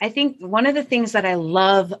one of the things that I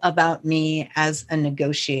love about me as a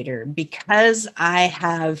negotiator, because I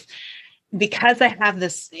have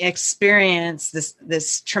this experience,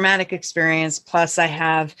 this traumatic experience, plus I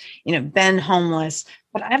have, been homeless,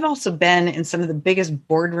 but I've also been in some of the biggest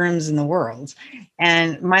boardrooms in the world.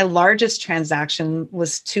 And my largest transaction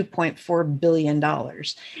was $2.4 billion.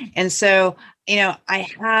 And so, I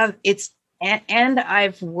have and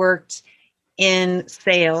I've worked in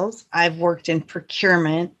sales, I've worked in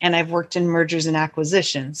procurement, and I've worked in mergers and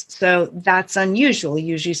acquisitions. So that's unusual.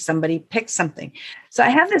 Usually somebody picks something. So I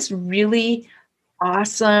have this really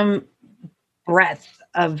awesome breadth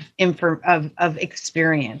of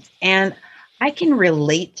experience, and I can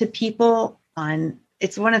relate to people on.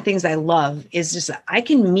 It's one of the things I love is just I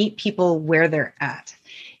can meet people where they're at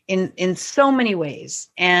in so many ways,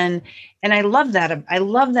 and I love that. I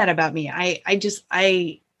love that about me.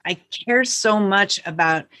 I care so much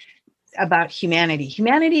about humanity.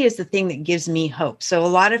 Humanity is the thing that gives me hope. So a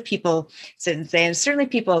lot of people sit and say, and certainly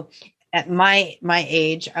people at my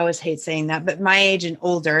age, I always hate saying that, but my age and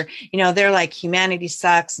older, they're like, humanity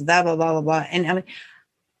sucks, blah, blah, blah, blah, blah. And I mean,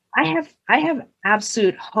 I have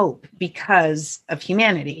absolute hope because of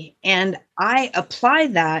humanity. And I apply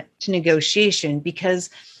that to negotiation because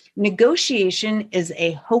negotiation is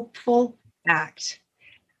a hopeful act.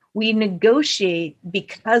 We negotiate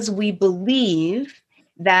because we believe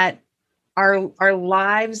that our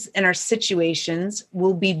lives and our situations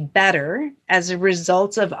will be better as a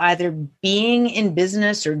result of either being in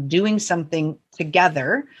business or doing something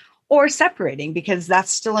together or separating, because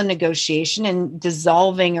that's still a negotiation, and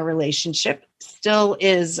dissolving a relationship still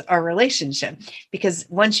is a relationship, because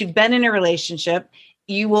once you've been in a relationship,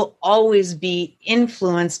 you will always be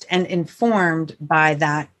influenced and informed by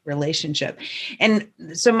that relationship. And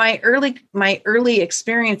so my early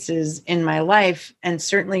experiences in my life, and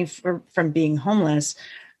certainly from being homeless,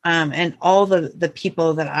 and all the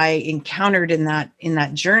people that I encountered in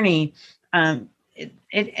that journey, I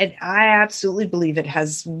absolutely believe it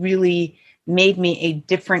has really made me a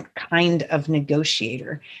different kind of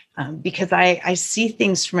negotiator, because I see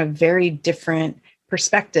things from a very different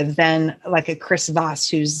perspective than like a Chris Voss,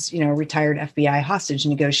 who's, a retired FBI hostage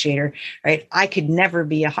negotiator, right? I could never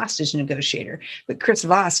be a hostage negotiator, but Chris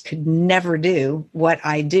Voss could never do what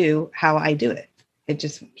I do, how I do it.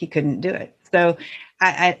 He couldn't do it. So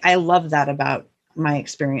I love that about my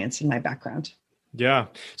experience and my background. Yeah.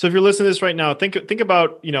 So if you're listening to this right now, think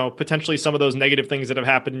about, potentially some of those negative things that have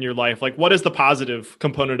happened in your life. Like, what is the positive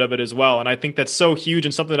component of it as well? And I think that's so huge,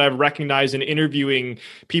 and something that I've recognized in interviewing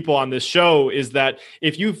people on this show is that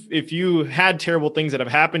if you had terrible things that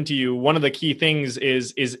have happened to you, one of the key things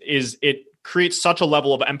is it creates such a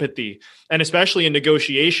level of empathy, and especially in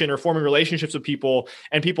negotiation or forming relationships with people.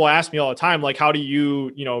 And people ask me all the time, like, how do you,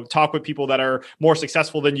 talk with people that are more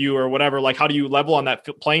successful than you or whatever? Like, how do you level on that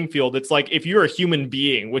playing field? It's like, if you're a human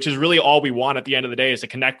being, which is really all we want at the end of the day, is to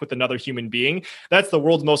connect with another human being. That's the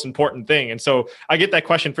world's most important thing. And so I get that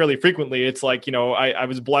question fairly frequently. It's like, I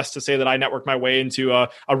was blessed to say that I networked my way into a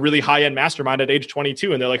really high-end mastermind at age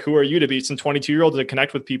 22. And they're like, who are you to be some 22-year-old to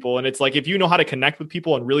connect with people? And it's like, if you know how to connect with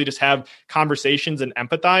people and really just have conversations and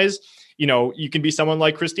empathize, you can be someone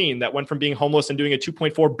like Christine that went from being homeless and doing a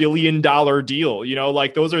 $2.4 billion deal.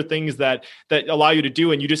 Like, those are things that allow you to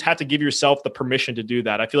do, and you just have to give yourself the permission to do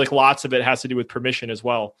that. I feel like lots of it has to do with permission as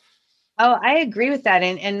well. Oh, I agree with that.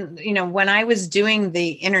 And when I was doing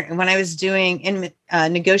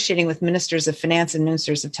negotiating with ministers of finance and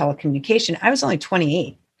ministers of telecommunication, I was only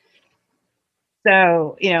 28.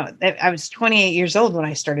 So, I was 28 years old when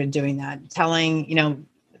I started doing that,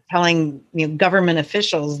 telling government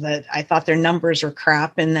officials that I thought their numbers were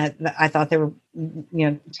crap, and that I thought they were,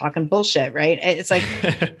 talking bullshit. Right. It's like,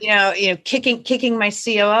 kicking my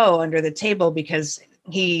COO under the table because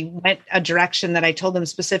he went a direction that I told him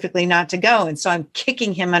specifically not to go. And so I'm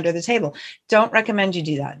kicking him under the table. Don't recommend you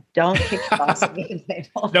do that. Don't kick your boss under the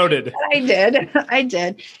table. Noted. But I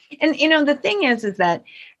did. And, the thing is that,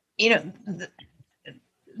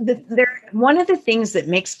 one of the things that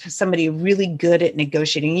makes somebody really good at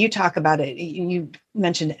negotiating, you talk about it, you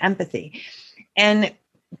mentioned empathy. And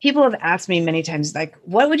people have asked me many times, like,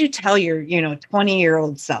 what would you tell your,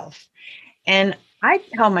 20-year-old self? And I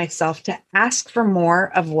tell myself to ask for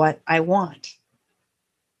more of what I want.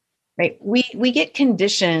 Right? We get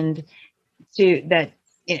conditioned to that,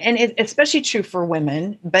 and it's especially true for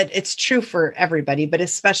women, but it's true for everybody, but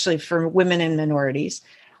especially for women and minorities,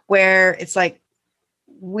 where it's like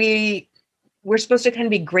we're supposed to kind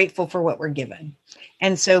of be grateful for what we're given.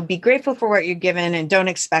 And so be grateful for what you're given and don't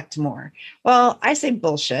expect more. Well, I say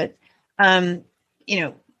bullshit.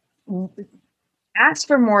 ask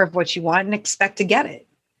for more of what you want and expect to get it.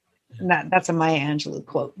 That's a Maya Angelou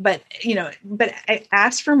quote, but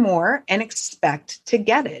ask for more and expect to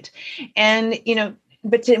get it. And,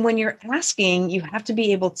 when you're asking, you have to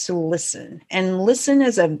be able to listen, and listening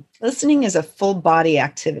is a full body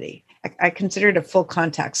activity. I consider it a full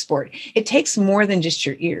contact sport. It takes more than just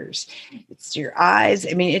your ears. It's your eyes.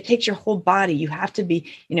 I mean, it takes your whole body. You have to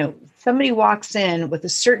be, somebody walks in with a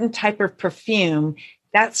certain type of perfume,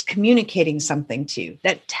 that's communicating something to you.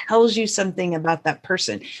 That tells you something about that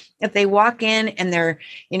person. If they walk in and they're,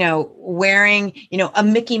 wearing, a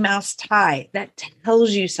Mickey Mouse tie, that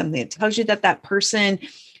tells you something. It tells you that that person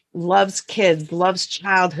loves kids, loves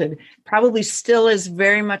childhood, probably still is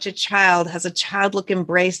very much a child, has a childlike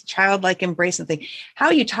embrace and thing. How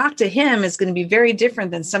you talk to him is going to be very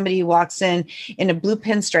different than somebody who walks in a blue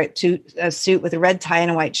pinstripe suit with a red tie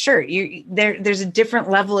and a white shirt. There's a different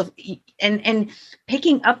level of, and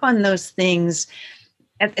picking up on those things,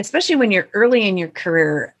 especially when you're early in your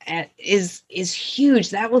career, is huge.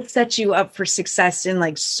 That will set you up for success in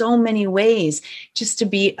like so many ways, just to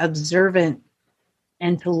be observant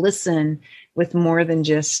and to listen with more than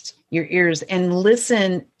just your ears, and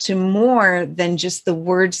listen to more than just the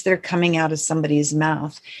words that are coming out of somebody's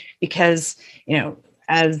mouth. Because,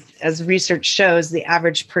 as research shows, the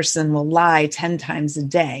average person will lie 10 times a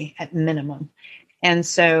day at minimum. And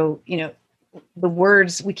so, the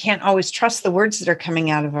words, we can't always trust the words that are coming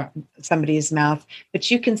out of somebody's mouth, but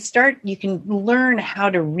you can learn how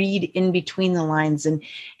to read in between the lines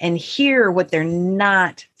and hear what they're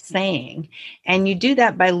not saying. And you do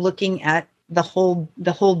that by looking at the whole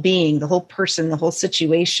being, the whole person, the whole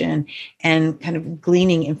situation, and kind of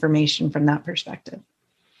gleaning information from that perspective.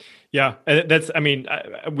 Yeah,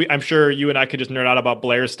 I'm sure you and I could just nerd out about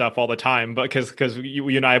Blair stuff all the time, but because you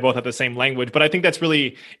and I both have the same language. But I think that's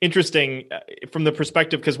really interesting from the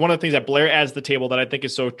perspective, because one of the things that Blair adds to the table that I think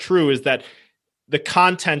is so true is that the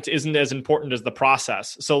content isn't as important as the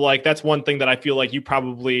process. So like, that's one thing that I feel like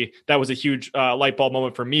that was a huge light bulb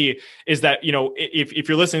moment for me, is that, if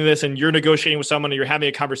you're listening to this and you're negotiating with someone or you're having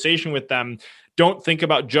a conversation with them, don't think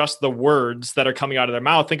about just the words that are coming out of their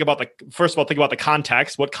mouth. Think about the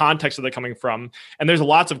context. What context are they coming from? And there's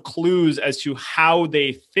lots of clues as to how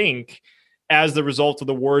they think as the result of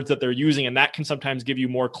the words that they're using. And that can sometimes give you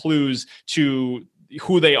more clues to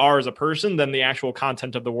who they are as a person than the actual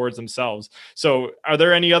content of the words themselves. So are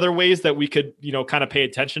there any other ways that we could, kind of pay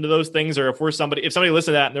attention to those things? Or if somebody listens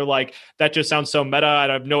to that and they're like, that just sounds so meta, I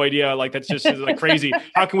have no idea, like that's just like crazy.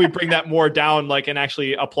 How can we bring that more down, like, and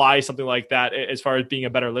actually apply something like that as far as being a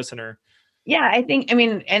better listener? Yeah, I think, and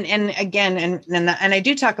again, and I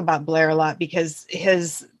do talk about Blair a lot, because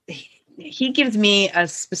he gives me a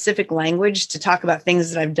specific language to talk about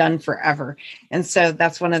things that I've done forever. And so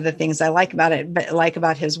that's one of the things I like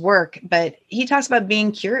about his work. But he talks about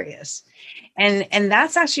being curious. And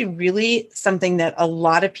that's actually really something that a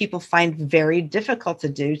lot of people find very difficult to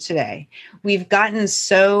do today. We've gotten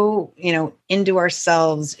so, into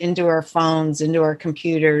ourselves, into our phones, into our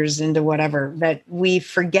computers, into whatever, that we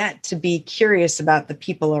forget to be curious about the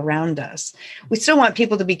people around us. We still want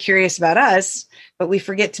people to be curious about us, but we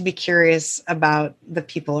forget to be curious about the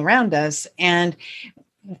people around us. And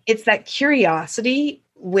it's that curiosity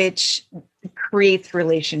which creates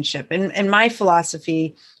relationship. And my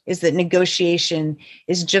philosophy is that negotiation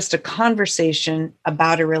is just a conversation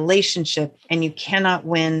about a relationship, and you cannot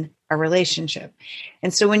win a relationship.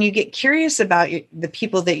 And so when you get curious about the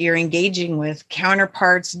people that you're engaging with,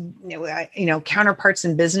 counterparts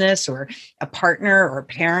in business, or a partner or a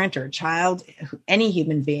parent or a child, any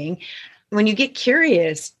human being, when you get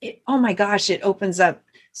curious, oh my gosh, it opens up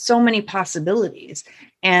so many possibilities.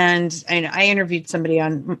 And I interviewed somebody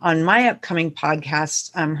on my upcoming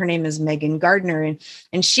podcast. Her name is Megan Gardner,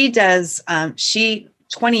 and she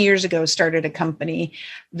 20 years ago started a company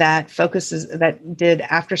that did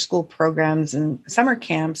after school programs and summer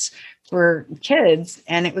camps for kids.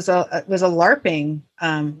 And it was a LARPing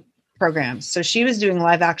program. So she was doing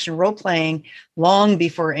live action role playing long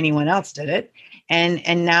before anyone else did it.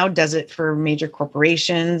 And now does it for major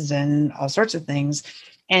corporations and all sorts of things.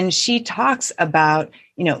 And she talks about,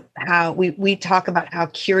 how we talk about how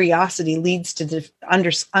curiosity leads to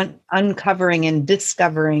uncovering and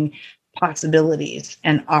discovering possibilities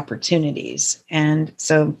and opportunities. And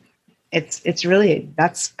so it's really,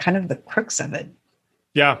 that's kind of the crux of it.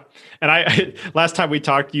 Yeah. And I last time we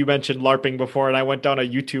talked, you mentioned LARPing before, and I went down a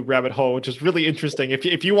YouTube rabbit hole, which is really interesting.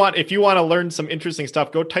 If you want to learn some interesting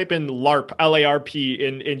stuff, go type in LARP, LARP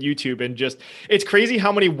in YouTube, and just, it's crazy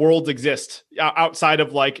how many worlds exist outside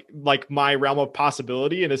of like my realm of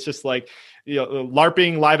possibility. And it's just like,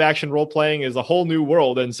 LARPing, live action role playing is a whole new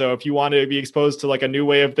world. And so if you want to be exposed to like a new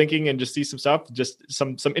way of thinking and just see some stuff, just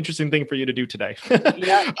some interesting thing for you to do today.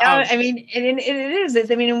 Yeah. I mean, it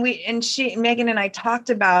is. I mean, Megan and I talked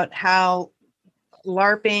about how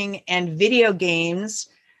LARPing and video games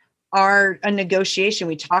are a negotiation.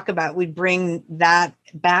 We bring that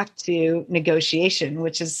back to negotiation,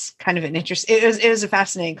 which is kind of an interesting, it was a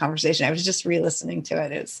fascinating conversation. I was just re-listening to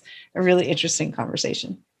it. It's a really interesting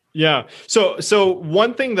conversation. Yeah. So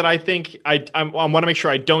one thing that I think I want to make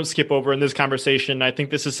sure I don't skip over in this conversation, I think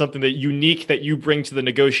this is something that unique that you bring to the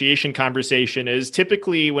negotiation conversation, is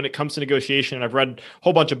typically when it comes to negotiation, and I've read a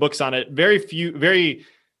whole bunch of books on it,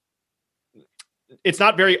 it's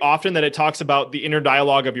not very often that it talks about the inner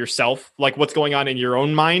dialogue of yourself, like what's going on in your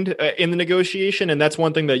own mind in the negotiation. And that's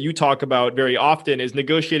one thing that you talk about very often, is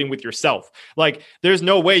negotiating with yourself. Like there's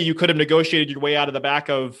no way you could have negotiated your way out of the back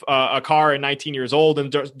of a car at 19 years old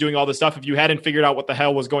and doing all this stuff if you hadn't figured out what the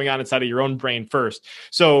hell was going on inside of your own brain first.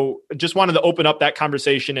 So just wanted to open up that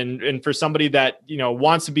conversation. And for somebody that,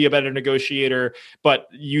 wants to be a better negotiator, but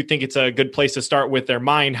you think it's a good place to start with their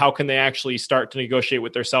mind, how can they actually start to negotiate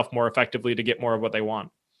with themselves more effectively to get more of what they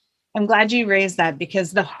want? I'm glad you raised that,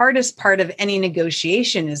 because the hardest part of any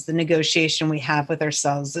negotiation is the negotiation we have with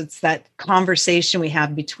ourselves. It's that conversation we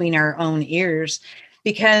have between our own ears.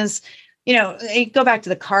 Because, go back to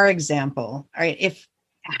the car example. All right.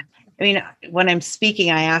 When I'm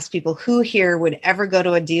speaking, I ask people, who here would ever go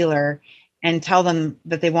to a dealer and tell them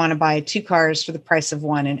that they want to buy 2 cars for the price of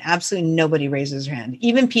one? And absolutely nobody raises their hand.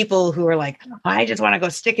 Even people who are like, I just want to go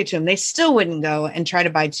stick it to them, they still wouldn't go and try to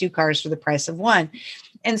buy 2 cars for the price of one.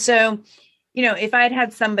 And so, if I'd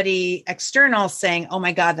had somebody external saying, oh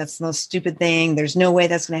my God, that's the most stupid thing, there's no way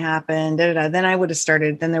that's going to happen, then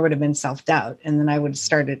there would have been self-doubt. And then I would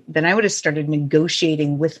have started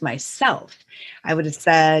negotiating with myself. I would have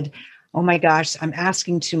said, oh my gosh, I'm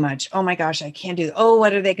asking too much. Oh my gosh, I can't do it. Oh,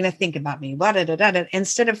 what are they going to think about me?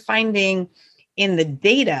 Instead of finding in the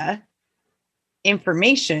data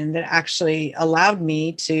information that actually allowed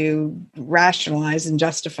me to rationalize and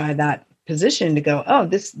justify that position, to go, oh,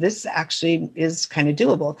 this actually is kind of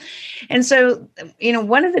doable. And so,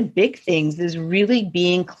 one of the big things is really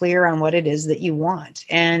being clear on what it is that you want.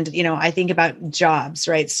 And, I think about jobs,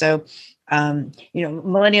 right? So,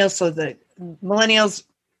 millennials,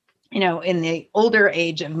 in the older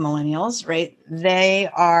age of millennials, right, they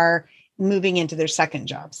are moving into their second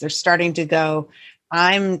jobs. They're starting to go,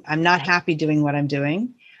 I'm not happy doing what I'm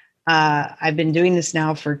doing. I've been doing this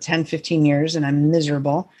now for 10, 15 years and I'm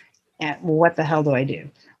miserable. And what the hell do I do?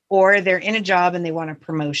 Or they're in a job and they want a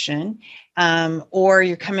promotion. Or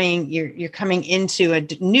you're coming into a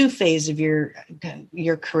new phase of your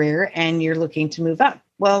career and you're looking to move up.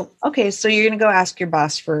 Well, okay, so you're going to go ask your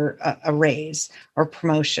boss for a raise or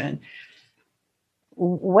promotion.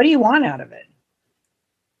 What do you want out of it?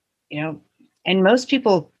 And most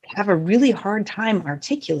people have a really hard time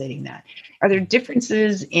articulating that. Are there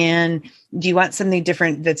differences in, do you want something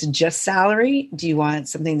different that's just salary? Do you want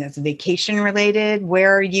something that's vacation related?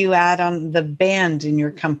 Where are you at on the band in your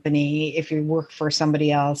company if you work for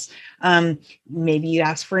somebody else? Maybe you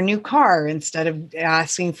ask for a new car instead of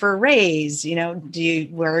asking for a raise.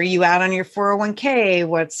 Where are you at on your 401k?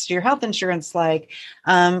 What's your health insurance like?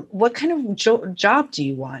 What kind of job do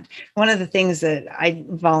you want? One of the things that I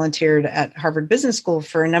volunteered at Harvard Business School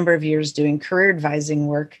for a number of years doing career advising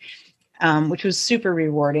work, which was super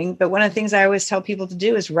rewarding. But one of the things I always tell people to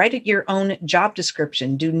do is write your own job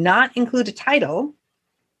description. Do not include a title.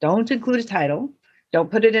 Don't include a title. Don't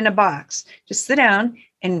put it in a box. Just sit down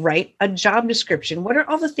and write a job description. What are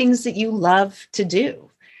all the things that you love to do,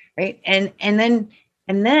 right? And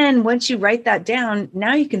then once you write that down,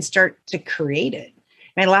 now you can start to create it.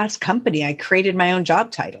 My last company, I created my own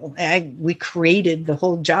job title. We created the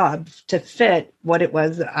whole job to fit what it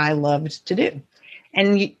was that I loved to do.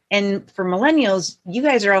 And for millennials, you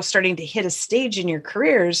guys are all starting to hit a stage in your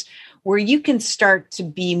careers where you can start to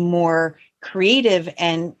be more creative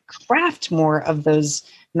and craft more of those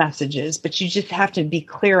messages, but you just have to be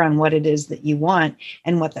clear on what it is that you want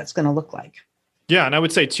and what that's going to look like. Yeah. And I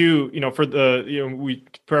would say too, we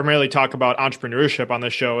primarily talk about entrepreneurship on the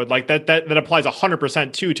show. Like that applies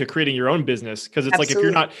 100% too to creating your own business. Cause it's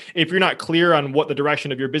Absolutely. Like, if you're not clear on what the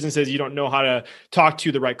direction of your business is, you don't know how to talk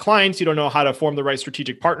to the right clients. You don't know how to form the right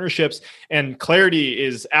strategic partnerships, and clarity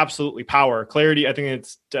is absolutely power. Clarity. I think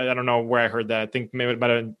I don't know where I heard that. I think maybe it might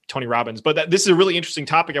have been Tony Robbins, but this is a really interesting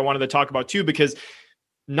topic I wanted to talk about too, because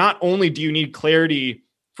not only do you need clarity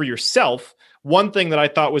for yourself, one thing that I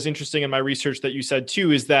thought was interesting in my research that you said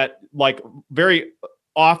too is that, like, very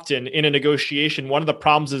often in a negotiation, one of the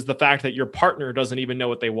problems is the fact that your partner doesn't even know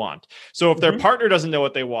what they want. So if their partner doesn't know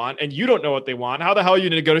what they want and you don't know what they want, how the hell are you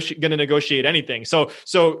going to negotiate anything? So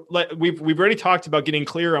we've already talked about getting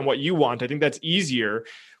clear on what you want. I think that's easier.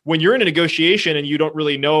 When you're in a negotiation and you don't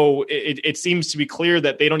really know, it seems to be clear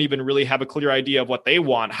that they don't even really have a clear idea of what they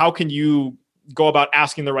want. How can you go about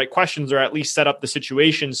asking the right questions, or at least set up the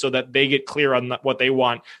situation so that they get clear on what they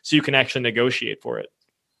want so you can actually negotiate for it?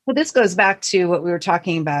 Well, this goes back to what we were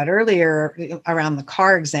talking about earlier around the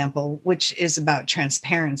car example, which is about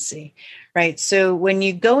transparency, right? So when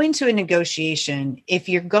you go into a negotiation, if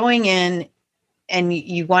you're going in and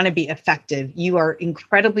you want to be effective, you are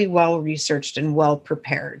incredibly well researched and well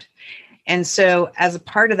prepared. And so as a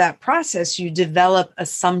part of that process, you develop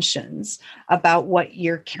assumptions about what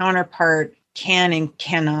your counterpart can and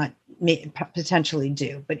cannot potentially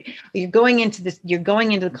do. But you're going into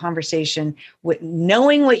the conversation with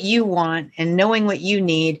knowing what you want and knowing what you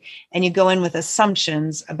need, and you go in with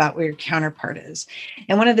assumptions about where your counterpart is.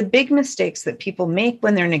 And one of the big mistakes that people make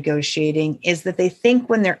when they're negotiating is that they think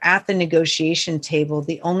when they're at the negotiation table,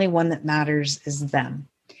 the only one that matters is them.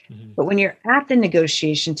 Mm-hmm. But when you're at the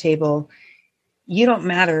negotiation table, you don't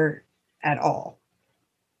matter at all.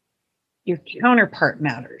 Your counterpart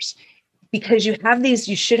matters. Because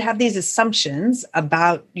you should have these assumptions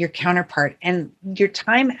about your counterpart, and your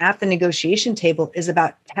time at the negotiation table is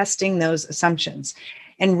about testing those assumptions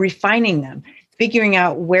and refining them, figuring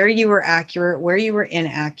out where you were accurate, where you were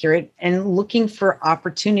inaccurate, and looking for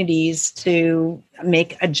opportunities to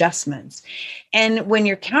make adjustments. And when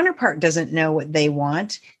your counterpart doesn't know what they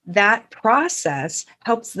want, that process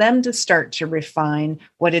helps them to start to refine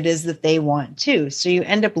what it is that they want too. So you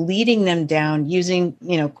end up leading them down using,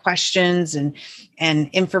 questions and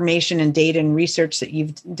information and data and research that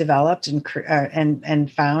you've developed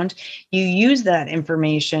and found. You use that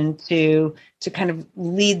information to kind of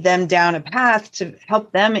lead them down a path to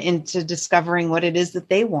help them into discovering what it is that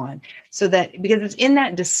they want. So that, because it's in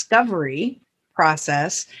that discovery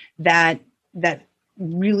process that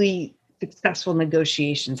really successful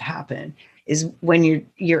negotiations happen, is when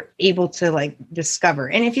you're able to discover.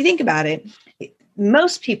 And if you think about it,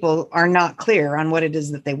 most people are not clear on what it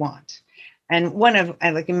is that they want. And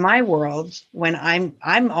in my world, when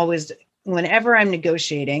whenever I'm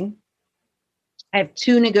negotiating, I have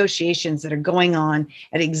two negotiations that are going on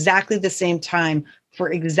at exactly the same time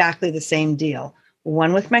for exactly the same deal.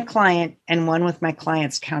 One with my client and one with my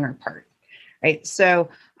client's counterpart, right? So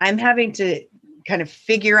I'm having to kind of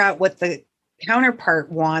figure out what the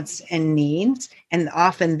counterpart wants and needs, and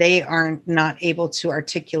often they are not able to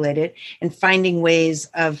articulate it, and finding ways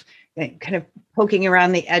of kind of poking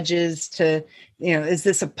around the edges to, is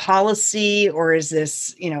this a policy, or is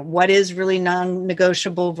this, what is really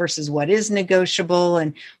non-negotiable versus what is negotiable,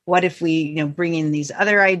 and what if we, bring in these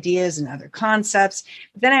other ideas and other concepts.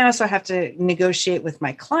 But then I also have to negotiate with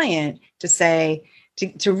my client to say,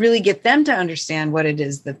 to really get them to understand what it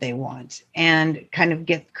is that they want, and kind of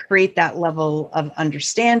create that level of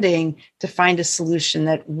understanding to find a solution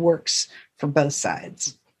that works for both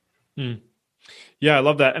sides. Yeah, I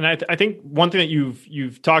love that. And I think one thing that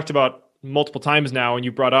you've talked about multiple times now, and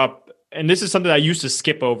you brought up, and this is something I used to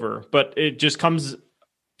skip over, but it just comes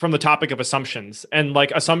from the topic of assumptions. And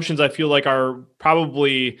assumptions, I feel like, are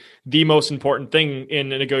probably the most important thing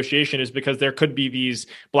in a negotiation, is because there could be these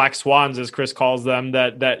black swans, as Chris calls them,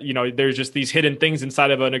 that there's just these hidden things inside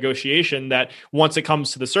of a negotiation that once it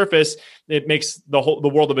comes to the surface, it makes the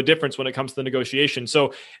world of a difference when it comes to the negotiation.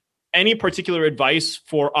 So any particular advice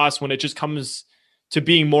for us when it just comes to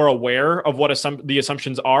being more aware of what the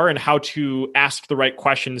assumptions are, and how to ask the right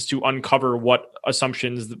questions to uncover what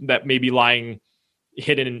assumptions that may be lying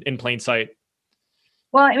hidden in plain sight?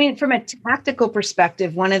 Well, I mean, from a tactical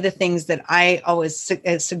perspective, one of the things that I always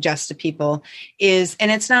suggest to people is, and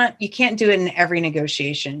it's not, you can't do it in every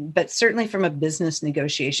negotiation, but certainly from a business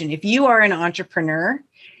negotiation, if you are an entrepreneur,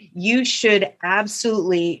 you should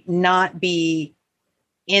absolutely not be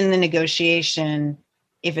in the negotiation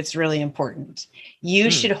if it's really important.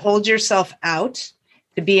 You should hold yourself out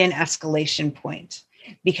to be an escalation point.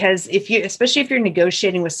 Because especially if you're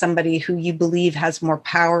negotiating with somebody who you believe has more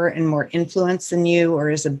power and more influence than you, or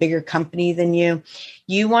is a bigger company than you,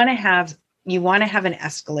 you want to have an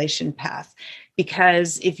escalation path.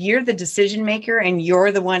 Because if you're the decision maker and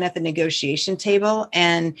you're the one at the negotiation table,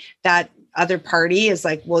 and that other party is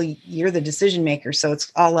like, well, you're the decision maker, so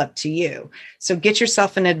it's all up to you. So get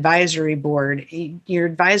yourself an advisory board. Your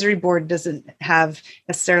advisory board doesn't have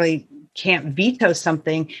necessarily can't veto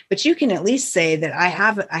something, but you can at least say that I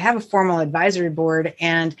have a formal advisory board,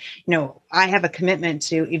 and I have a commitment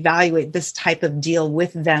to evaluate this type of deal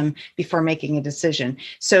with them before making a decision.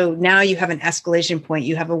 So now you have an escalation point.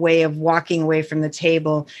 You have a way of walking away from the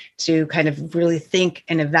table to kind of really think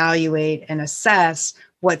and evaluate and assess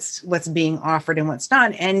what's being offered and what's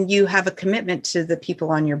not. And you have a commitment to the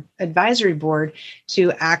people on your advisory board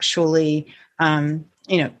to actually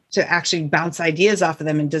to actually bounce ideas off of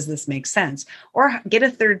them. And does this make sense? Or get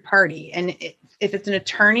a third party. And if it's an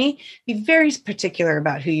attorney, be very particular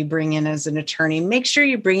about who you bring in as an attorney. Make sure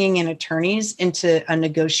you're bringing in attorneys into a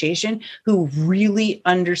negotiation who really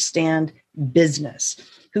understand business,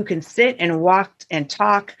 who can sit and walk and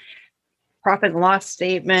talk profit and loss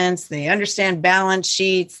statements. They understand balance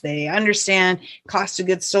sheets. They understand cost of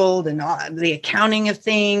goods sold and all the accounting of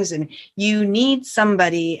things. And you need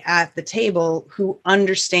somebody at the table who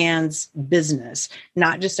understands business,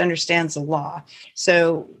 not just understands the law.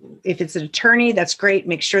 So if it's an attorney, that's great.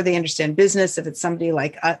 Make sure they understand business. If it's somebody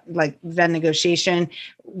like Venn Negotiation,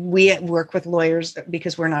 we work with lawyers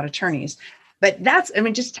because we're not attorneys. But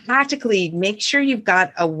just tactically make sure you've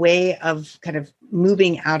got a way of kind of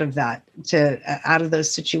moving out of out of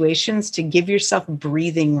those situations to give yourself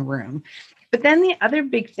breathing room. But then the other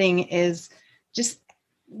big thing is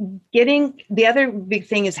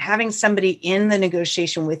having somebody in the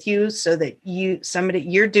negotiation with you, so that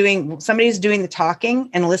somebody's doing the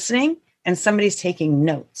talking and listening, and somebody's taking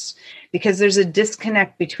notes, because there's a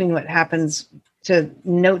disconnect between what happens to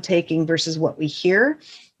note taking versus what we hear.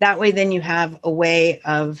 That way, then you have a way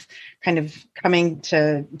of kind of coming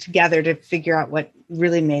together to figure out what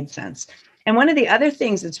really made sense. And one of the other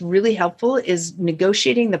things that's really helpful is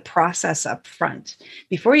negotiating the process up front.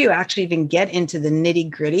 Before you actually even get into the nitty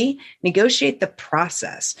gritty, negotiate the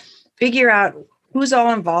process. Figure out who's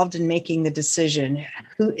all involved in making the decision.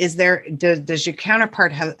 Who is there? Does your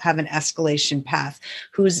counterpart have an escalation path?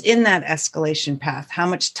 Who's in that escalation path? How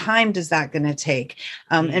much time does that going to take?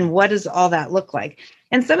 And what does all that look like?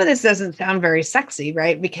 And some of this doesn't sound very sexy,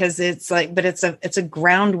 right? Because it's a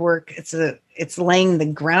groundwork. It's laying the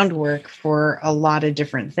groundwork for a lot of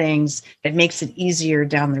different things that makes it easier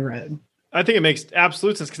down the road. I think it makes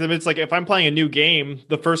absolute sense, because it's like, if I'm playing a new game,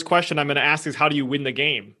 the first question I'm going to ask is, how do you win the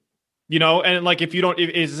game? And like, if you don't,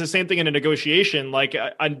 it's the same thing in a negotiation. Like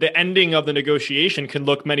the ending of the negotiation can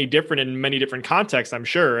look many different in many different contexts, I'm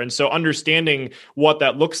sure. And so understanding what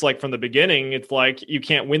that looks like from the beginning, it's like, you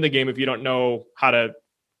can't win the game if you don't know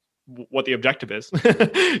what the objective is,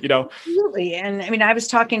 Absolutely. And I was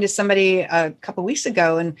talking to somebody a couple of weeks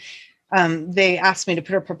ago, and they asked me to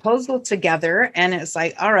put a proposal together. And it's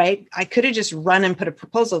like, all right, I could have just run and put a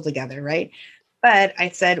proposal together, right? But I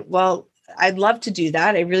said, well, I'd love to do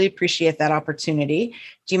that. I really appreciate that opportunity.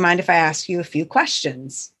 Do you mind if I ask you a few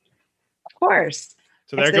questions? Of course.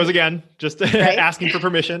 So there it goes again, just right? Asking for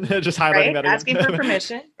permission, just highlighting that again. Asking for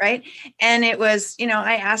permission, right? And it was,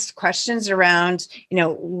 I asked questions around,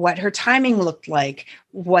 what her timing looked like.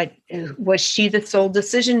 What was she the sole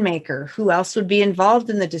decision maker? Who else would be involved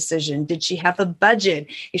in the decision? Did she have a budget?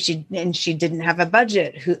 If she didn't have a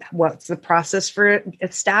budget, what's the process for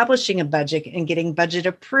establishing a budget and getting budget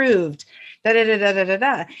approved? And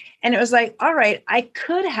it was like, all right, I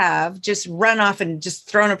could have just run off and just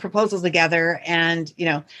thrown a proposal together, and,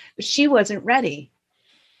 but she wasn't ready.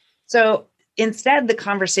 So instead, the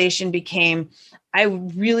conversation became, I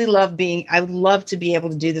would love to be able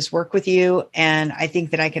to do this work with you. And I think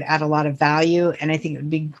that I could add a lot of value. And I think it would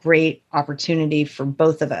be a great opportunity for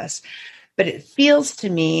both of us. But it feels to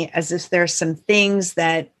me as if there are some things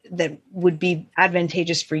that would be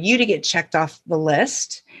advantageous for you to get checked off the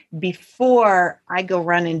list before I go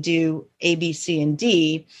run and do A, B, C, and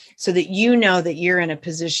D, so that you know that you're in a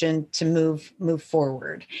position to move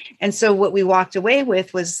forward. And so what we walked away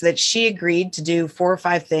with was that she agreed to do 4 or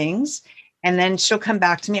 5 things. And then she'll come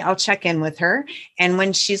back to me. I'll check in with her. And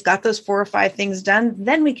when she's got those 4 or 5 things done,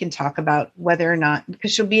 then we can talk about whether or not,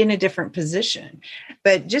 because she'll be in a different position.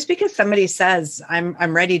 But just because somebody says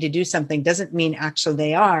I'm ready to do something doesn't mean actually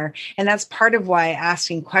they are. And that's part of why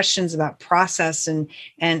asking questions about process and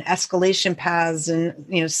escalation paths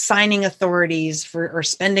and, signing authorities or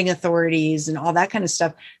spending authorities and all that kind of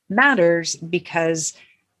stuff matters, because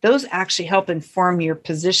those actually help inform your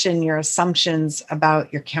position, your assumptions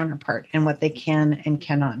about your counterpart and what they can and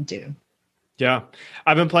cannot do. Yeah.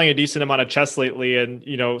 I've been playing a decent amount of chess lately. And,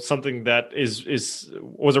 something that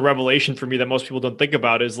was a revelation for me that most people don't think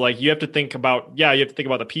about is like, you have to think about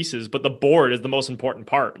the pieces, but the board is the most important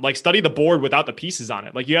part. Like study the board without the pieces on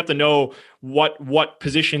it. Like you have to know what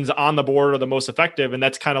positions on the board are the most effective. And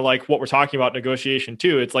that's kind of like what we're talking about negotiation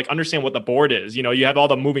too. It's like, understand what the board is. You have all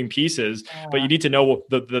the moving pieces, but you need to know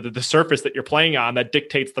the surface that you're playing on that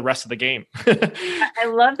dictates the rest of the game. I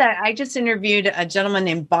love that. I just interviewed a gentleman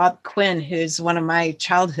named Bob Quinn, who's one of my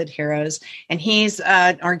childhood heroes, and he's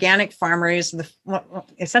an organic farmer. He's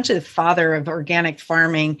essentially the father of organic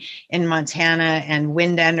farming in Montana and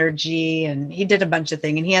wind energy, and he did a bunch of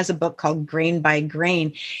things. And he has a book called Grain by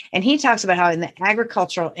Grain, and he talks about how in the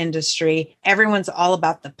agricultural industry, everyone's all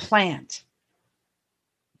about the plant,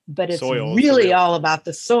 but it's really all about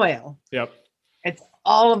the soil. Yep. It's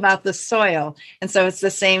all about the soil. And so it's the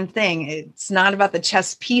same thing. It's not about the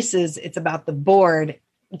chess pieces. It's about the board.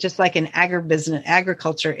 Just like in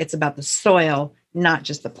agriculture, it's about the soil, not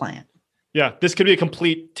just the plant. Yeah, this could be a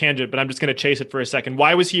complete tangent, but I'm just going to chase it for a second.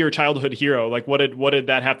 Why was he your childhood hero? Like, what did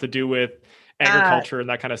that have to do with agriculture and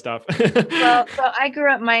that kind of stuff? Well, so I grew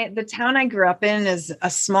up, the town I grew up in is a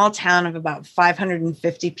small town of about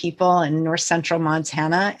 550 people in north central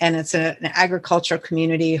Montana. And it's an agricultural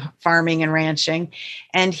community, farming and ranching.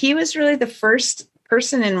 And he was really the first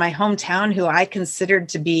person in my hometown who I considered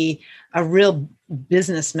to be a real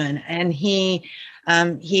businessman. And he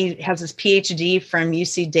has his PhD from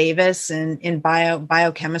UC Davis in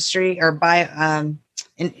biochemistry or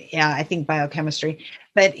I think biochemistry.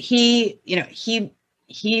 But he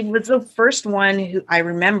was the first one who I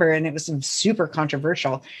remember, and it was super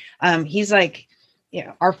controversial. He's like,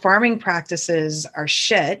 our farming practices are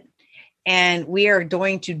shit, and we are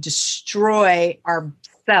going to destroy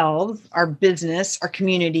ourselves, our business, our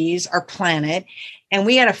communities, our planet, and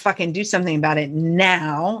we got to fucking do something about it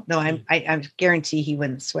now. Though I guarantee he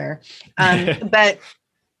wouldn't swear, but.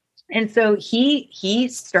 And so he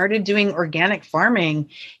started doing organic farming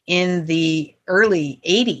in the early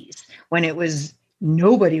 80s when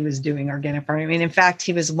nobody was doing organic farming. I mean, in fact,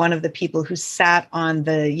 he was one of the people who sat on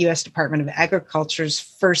the U.S. Department of Agriculture's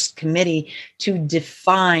first committee to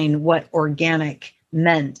define what organic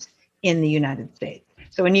meant in the United States.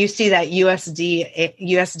 So when you see that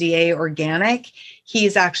USDA organic,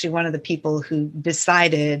 he's actually one of the people who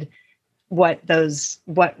decided what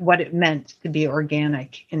it meant to be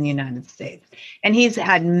organic in the United States. And he's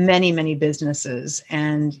had many, many businesses.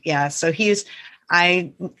 And so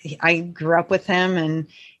I grew up with him, and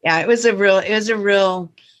it was a real,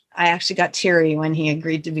 I actually got teary when he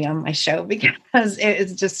agreed to be on my show, because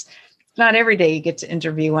it's just not every day you get to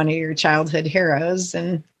interview one of your childhood heroes.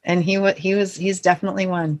 And he's definitely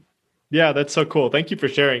one. Yeah, that's so cool. Thank you for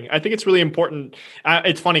sharing. I think it's really important.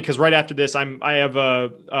 It's funny because right after this, I have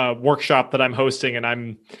a workshop that I'm hosting,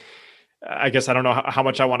 and I guess I don't know how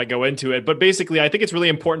much I want to go into it, but basically I think it's really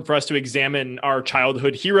important for us to examine our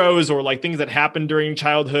childhood heroes, or like things that happened during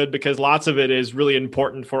childhood, because lots of it is really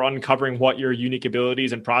important for uncovering what your unique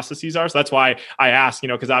abilities and processes are. So that's why I asked,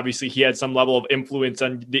 because obviously he had some level of influence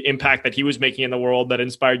on the impact that he was making in the world that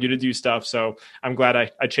inspired you to do stuff. So I'm glad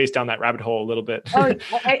I chased down that rabbit hole a little bit.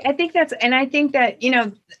 I think that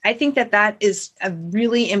is a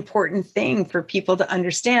really important thing for people to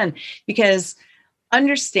understand, because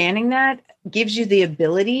understanding that gives you the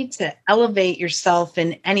ability to elevate yourself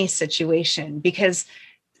in any situation, because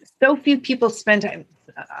so few people spend time.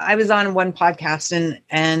 I was on one podcast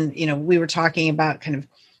and we were talking about kind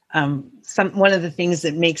of one of the things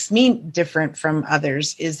that makes me different from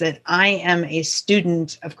others is that I am a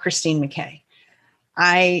student of Christine McKay.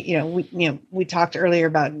 We talked earlier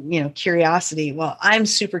about, curiosity. Well, I'm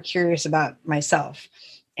super curious about myself.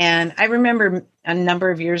 And I remember a number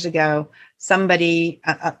of years ago, somebody,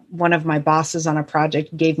 one of my bosses on a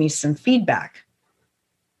project, gave me some feedback.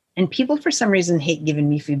 And people, for some reason, hate giving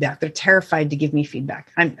me feedback. They're terrified to give me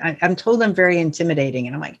feedback. I'm told I'm very intimidating.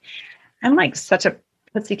 And I'm like such a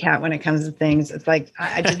pussycat when it comes to things. It's like,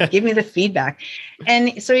 I just give me the feedback.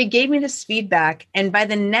 And so he gave me this feedback. And by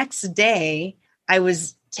the next day, I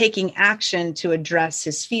was taking action to address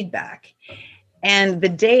his feedback. And the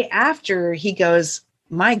day after, he goes,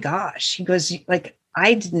 my gosh, he goes, like,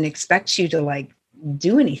 I didn't expect you to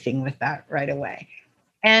do anything with that right away.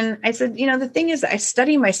 And I said, the thing is, I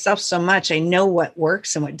study myself so much. I know what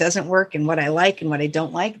works and what doesn't work and what I like and what I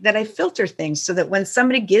don't like, that I filter things so that when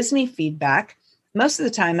somebody gives me feedback, most of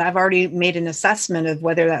the time I've already made an assessment of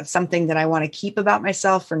whether that's something that I want to keep about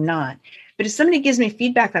myself or not. But if somebody gives me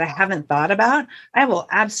feedback that I haven't thought about, I will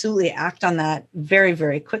absolutely act on that very,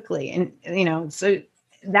 very quickly. And, so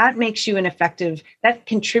that makes you that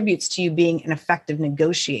contributes to you being an effective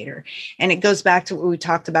negotiator. And it goes back to what we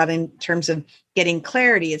talked about in terms of getting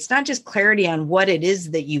clarity. It's not just clarity on what it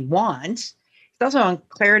is that you want, it's also on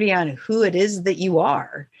clarity on who it is that you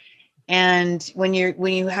are. And when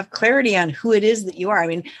you have clarity on who it is that you are, I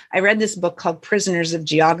mean, I read this book called Prisoners of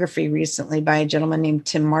Geography recently by a gentleman named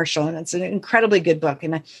Tim Marshall, and it's an incredibly good book.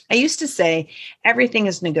 And I used to say everything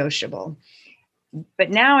is negotiable, but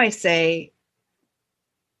now I say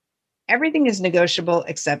everything is negotiable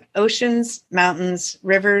except oceans, mountains,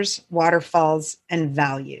 rivers, waterfalls, and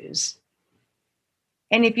values.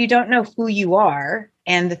 And if you don't know who you are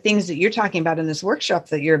and the things that you're talking about in this workshop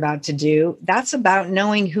that you're about to do, that's about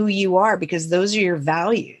knowing who you are, because those are your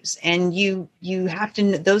values. And you have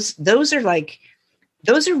to, those are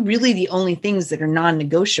really the only things that are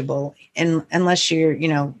non-negotiable. And unless you're,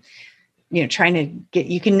 trying to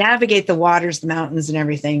you can navigate the waters, the mountains and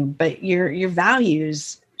everything, but your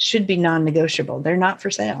values should be non-negotiable. They're not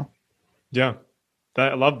for sale. Yeah.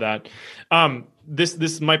 I love that.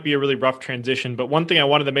 This might be a really rough transition, but one thing I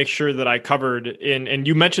wanted to make sure that I covered and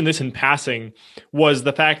you mentioned this in passing, was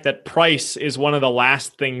the fact that price is one of the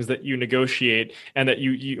last things that you negotiate, and that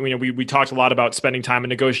we talked a lot about spending time and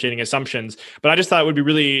negotiating assumptions, but I just thought it would be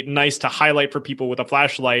really nice to highlight for people with a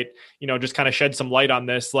flashlight, just kind of shed some light on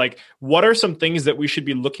this. Like, what are some things that we should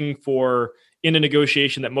be looking for in a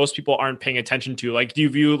negotiation that most people aren't paying attention to? Like, do you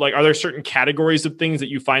view, are there certain categories of things that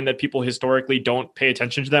you find that people historically don't pay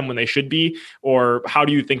attention to them when they should be? Or how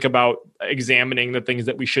do you think about examining the things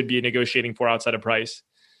that we should be negotiating for outside of price?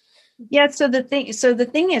 Yeah. So the thing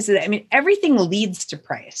is that, everything leads to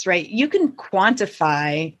price, right? You can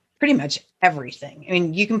quantify pretty much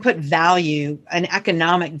everything. You can put value, an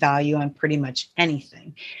economic value, on pretty much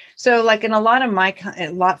anything. So in a lot of my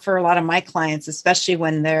clients, especially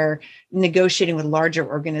when they're negotiating with larger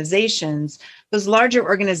organizations, those larger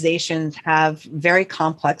organizations have very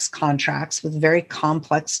complex contracts with very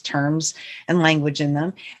complex terms and language in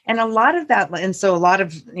them. And a lot of that, and so a lot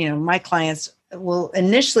of, my clients will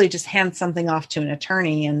initially just hand something off to an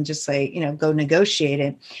attorney and just say, go negotiate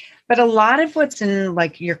it. But a lot of what's in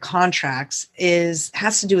your contracts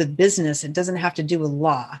has to do with business. It doesn't have to do with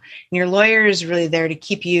law. And your lawyer is really there to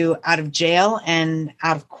keep you out of jail and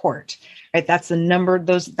out of court, right? That's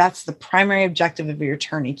that's the primary objective of your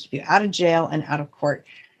attorney, keep you out of jail and out of court.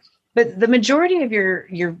 But the majority of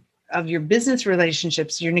your business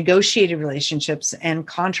relationships, your negotiated relationships and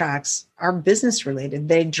contracts are business related.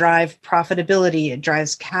 They drive profitability, it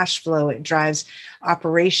drives cash flow, it drives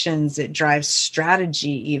operations, it drives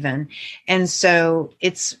strategy even. And so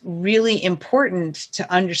it's really important to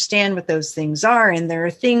understand what those things are. And there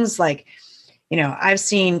are things like, I've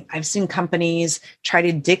seen companies try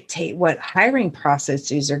to dictate what hiring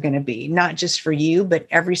processes are going to be, not just for you, but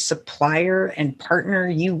every supplier and partner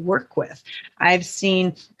you work with. I've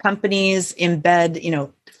seen companies embed,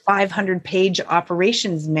 500-page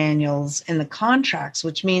operations manuals in the contracts,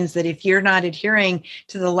 which means that if you're not adhering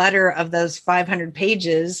to the letter of those 500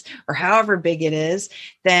 pages or however big it is,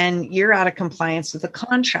 then you're out of compliance with the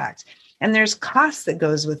contract. And there's costs that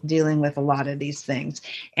goes with dealing with a lot of these things.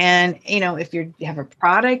 And, if you have a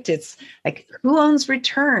product, it's like, who owns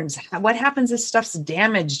returns? What happens if stuff's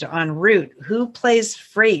damaged en route? Who pays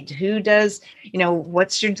freight? Who does,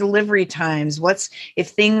 what's your delivery times? If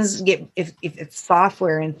things if it's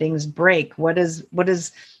software and things break, what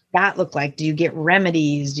does that look like? Do you get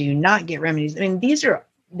remedies? Do you not get remedies?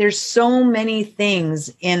 There's so many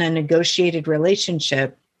things in a negotiated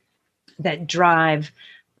relationship that drive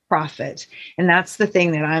profit. And that's the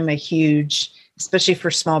thing that I'm a huge, especially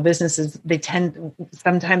for small businesses,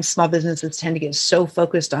 sometimes small businesses tend to get so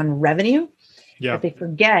focused on revenue that they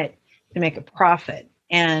forget to make a profit.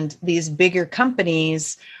 And these bigger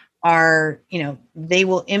companies are, they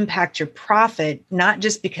will impact your profit, not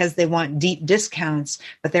just because they want deep discounts,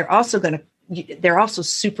 but they're also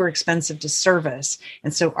super expensive to service.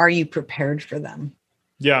 And so are you prepared for them?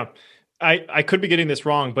 Yeah. I could be getting this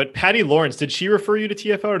wrong, but Patty Lawrence, did she refer you to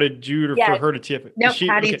TFO or did you refer her to TFO? No,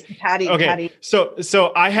 Patty. Okay. Patty.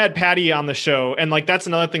 So I had Patty on the show, and that's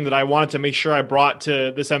another thing that I wanted to make sure I brought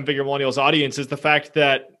to the Seven Figure Millennials audience is the fact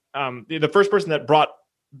that the first person that brought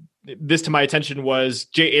this to my attention was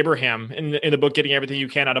Jay Abraham in the book, Getting Everything You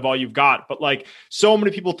Can Out of All You've Got. But so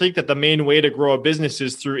many people think that the main way to grow a business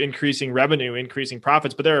is through increasing revenue, increasing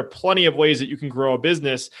profits. But there are plenty of ways that you can grow a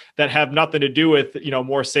business that have nothing to do with,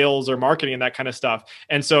 more sales or marketing and that kind of stuff.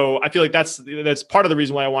 And so I feel like that's part of the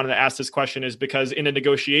reason why I wanted to ask this question, is because in a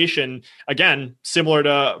negotiation, again, similar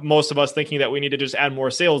to most of us thinking that we need to just add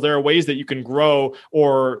more sales, there are ways that you can grow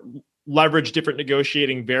or leverage different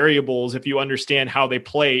negotiating variables if you understand how they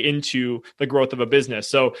play into the growth of a business.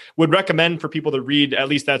 So would recommend for people to read, at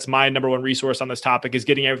least that's my number one resource on this topic, is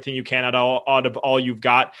Getting Everything You Can out of All You've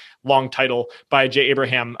Got, long title, by Jay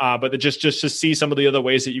Abraham. But just to see some of the other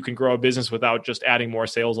ways that you can grow a business without just adding more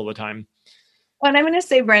sales all the time. Well, and I'm going to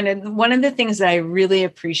say, Brandon, one of the things that I really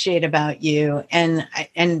appreciate about you and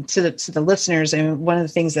to the listeners, and one of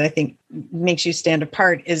the things that I think makes you stand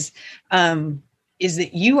apart is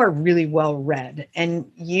that you are really well read,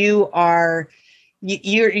 and you're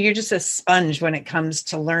just a sponge when it comes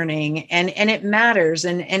to learning, and it matters,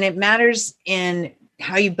 and it matters in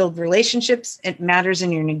how you build relationships. It matters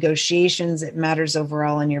in your negotiations. It matters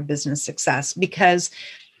overall in your business success, because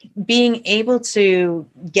being able to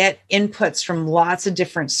get inputs from lots of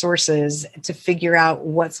different sources to figure out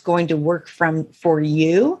what's going to work for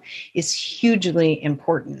you is hugely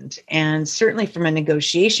important. And certainly from a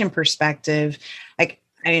negotiation perspective,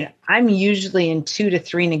 I'm usually in 2 to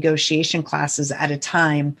 3 negotiation classes at a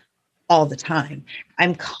time, all the time.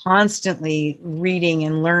 I'm constantly reading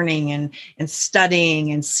and learning and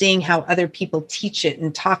studying and seeing how other people teach it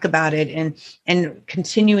and talk about it, and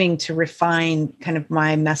continuing to refine kind of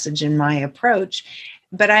my message and my approach.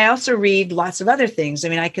 But I also read lots of other things. I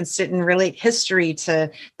mean, I can sit and relate history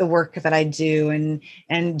to the work that I do, and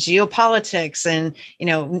geopolitics, and,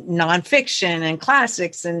 nonfiction and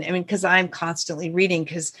classics. And I mean, because I'm constantly reading,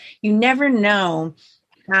 because you never know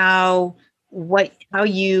how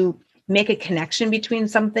you make a connection between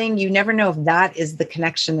something. You never know if that is the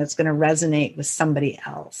connection that's going to resonate with somebody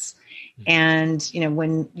else. And,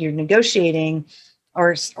 when you're negotiating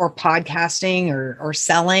or podcasting or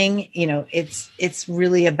selling, it's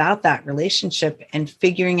really about that relationship and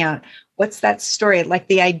figuring out what's that story. Like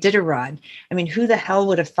the Iditarod. I mean, who the hell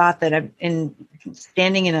would have thought that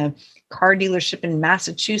standing in a car dealership in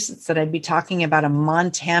Massachusetts that I'd be talking about a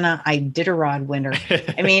Montana Iditarod winner?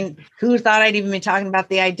 I mean, who thought I'd even be talking about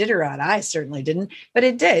the Iditarod? I certainly didn't, but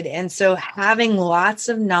it did. And so having lots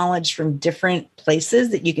of knowledge from different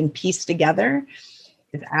places that you can piece together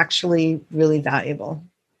is actually really valuable.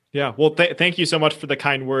 Yeah. Well, thank you so much for the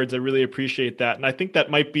kind words. I really appreciate that. And I think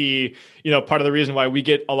that might be, part of the reason why we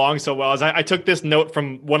get along so well. Is I took this note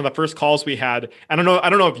from one of the first calls we had. I don't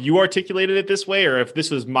know if you articulated it this way or if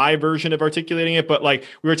this was my version of articulating it, but like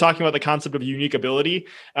we were talking about the concept of unique ability,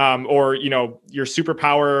 or, your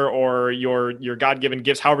superpower or your God-given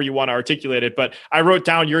gifts, however you want to articulate it. But I wrote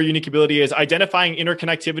down your unique ability is identifying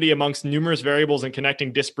interconnectivity amongst numerous variables and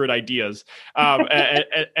connecting disparate ideas.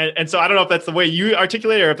 And so I don't know if that's the way you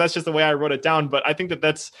articulate it or if that's just the way I wrote it down, but I think that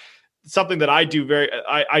that's something that I do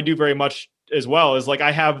very much as well. Is like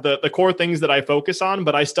I have the core things that I focus on,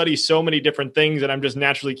 but I study so many different things, and I'm just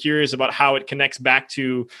naturally curious about how it connects back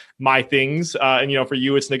to my things. And for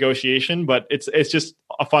you, it's negotiation, but it's just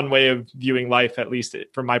a fun way of viewing life, at least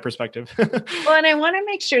from my perspective. Well, and I want to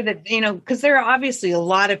make sure that because there are obviously a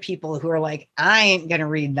lot of people who are like, I ain't going to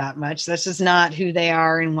read that much. That's just not who they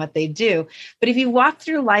are and what they do. But if you walk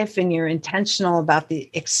through life and you're intentional about the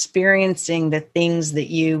experiencing the things that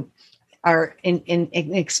you are in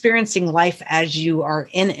experiencing life as you are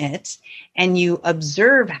in it, and you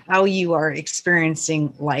observe how you are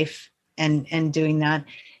experiencing life and doing that,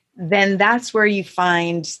 then that's where you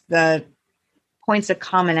find the points of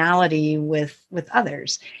commonality with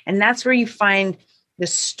others. And that's where you find the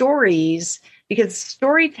stories, because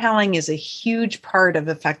storytelling is a huge part of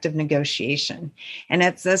effective negotiation. And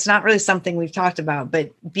that's not really something we've talked about,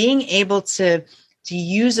 but being able to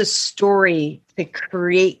use a story to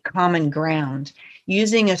create common ground,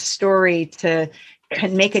 using a story to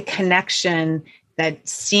make a connection that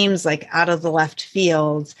seems like out of the left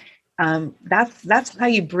field. That's how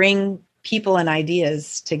you bring people and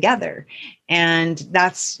ideas together. And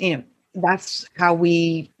that's how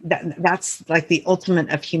that's like the ultimate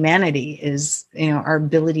of humanity is, our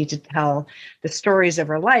ability to tell the stories of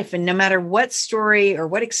our life. And no matter what story or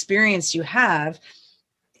what experience you have,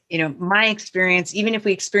 my experience, even if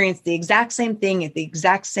we experience the exact same thing at the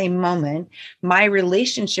exact same moment, my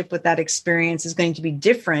relationship with that experience is going to be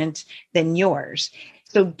different than yours.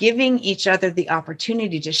 So giving each other the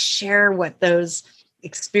opportunity to share what those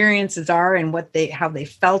experiences are and how they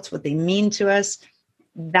felt, what they mean to us,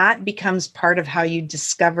 that becomes part of how you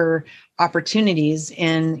discover opportunities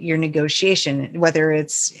in your negotiation, whether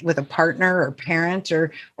it's with a partner or parent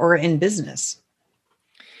or in business.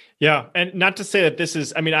 Yeah. And not to say that this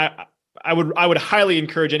is, I I would highly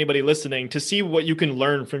encourage anybody listening to see what you can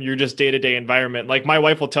learn from your just day-to-day environment. Like my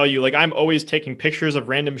wife will tell you, like I'm always taking pictures of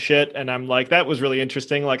random shit and I'm like, that was really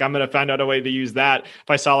interesting. Like I'm going to find out a way to use that if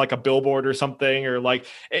I saw like a billboard or something, or like,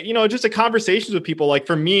 just a conversations with people. Like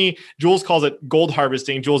for me, Jules calls it gold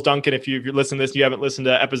harvesting. Jules Duncan, if you're listening to this, you haven't listened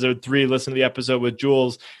to episode 3, listen to the episode with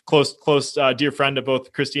Jules, close dear friend of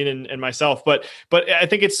both Christine and myself. But I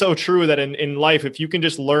think it's so true that in life, if you can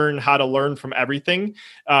just learn how to learn from everything,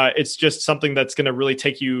 it's just something that's going to really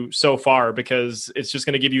take you so far, because it's just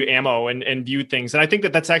going to give you ammo and view things. And I think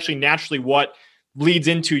that that's actually naturally what leads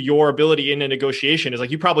into your ability in a negotiation. Is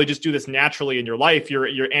like, you probably just do this naturally in your life.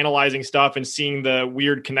 You're analyzing stuff and seeing the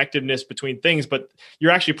weird connectiveness between things, but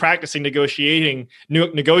you're actually practicing negotiating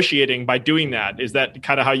by doing that. Is that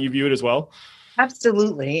kind of how you view it as well?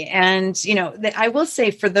 Absolutely. And, I will say,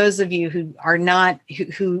 for those of you who are not,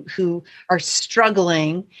 who are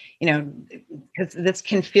struggling, because this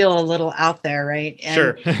can feel a little out there, right? And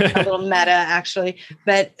sure. A little meta, actually.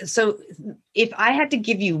 But so if I had to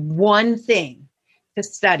give you one thing to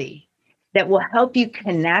study that will help you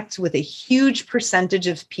connect with a huge percentage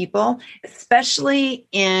of people, especially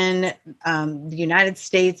in the United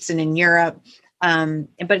States and in Europe,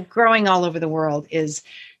 but growing all over the world, is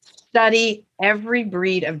study every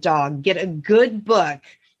breed of dog. Get a good book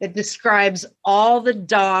that describes all the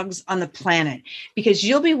dogs on the planet, because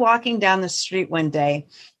you'll be walking down the street one day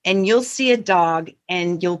and you'll see a dog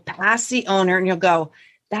and you'll pass the owner and you'll go,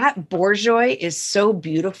 that Bourgeois is so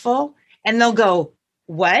beautiful. And they'll go,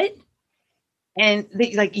 what? And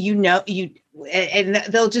and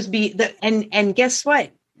they'll just be and guess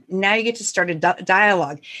what? Now you get to start a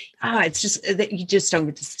dialogue. It's just that you just don't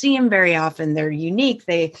get to see them very often. They're unique.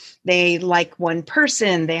 They like one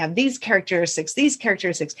person. They have these characteristics,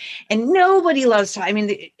 and nobody loves to. I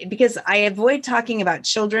mean, because I avoid talking about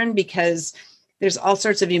children, because there's all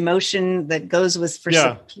sorts of emotion that goes with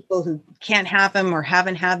some people who can't have them or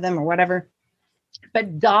haven't had them or whatever.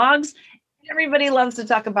 But dogs, everybody loves to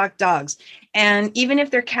talk about dogs. And even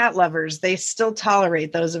if they're cat lovers, they still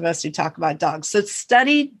tolerate those of us who talk about dogs. So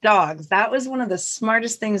study dogs. That was one of the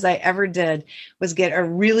smartest things I ever did, was get a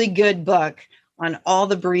really good book on all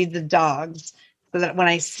the breeds of dogs, so that when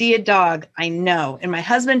I see a dog, I know. And my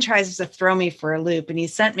husband tries to throw me for a loop, and he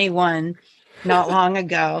sent me one not long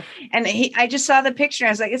ago. And I just saw the picture. And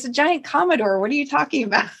I was like, it's a giant Commodore. What are you talking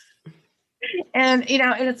about? And,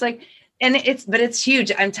 and it's like, but it's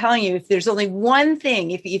huge. I'm telling you, if there's only one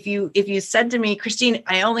thing, if you said to me, Christine,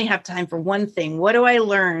 I only have time for one thing, what do I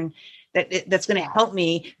learn that's going to help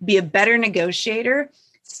me be a better negotiator?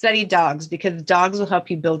 Study dogs, because dogs will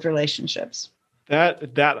help you build relationships.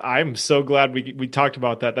 That I'm so glad we talked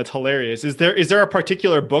about that. That's hilarious. Is there a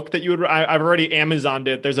particular book that you would? I've already Amazoned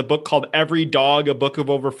it. There's a book called Every Dog, a book of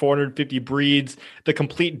over 450 breeds, the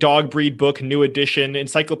complete dog breed book, new edition,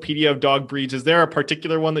 encyclopedia of dog breeds. Is there a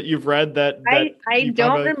particular one that you've read that I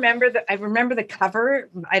don't remember I remember the cover.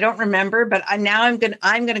 I don't remember, but now I'm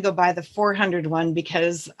gonna go buy the 400 one,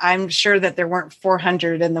 because I'm sure that there weren't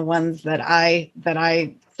 400 in the ones that I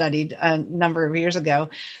studied a number of years ago.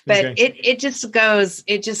 But okay. it just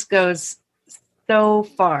goes so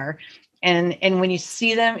far, and when you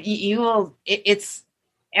see them, you will. It's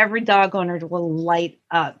every dog owner will light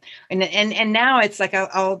up, and now it's like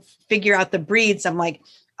I'll figure out the breeds. I'm like,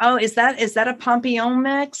 oh, is that a Pompillon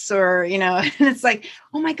mix, or and it's like,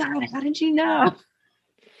 oh my God, how did you know?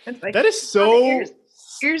 It's like, that is so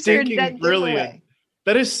here's stinking brilliant.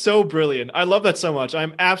 That is so brilliant. I love that so much.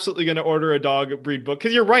 I'm absolutely going to order a dog breed book,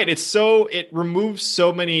 because you're right. it removes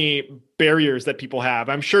so many barriers that people have.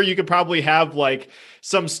 I'm sure you could probably have like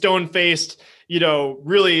some stone-faced,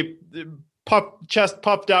 really chest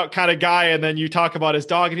puffed out kind of guy, and then you talk about his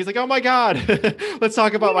dog and he's like, oh my God, let's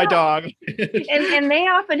talk about my dog. and they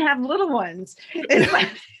often have little ones. It's like,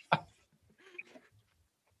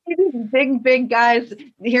 these big guys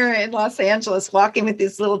here in Los Angeles walking with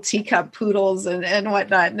these little teacup poodles and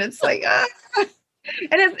whatnot. And it's like, and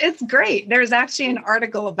it's great. There's actually an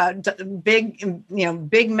article about big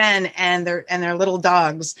men and their little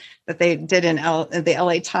dogs that they did in the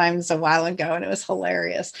LA Times a while ago. And it was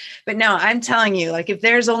hilarious. But no, I'm telling you, like, if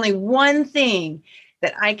there's only one thing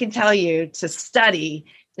that I can tell you to study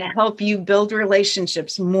to help you build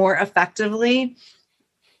relationships more effectively,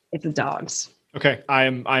 it's the dogs. Okay,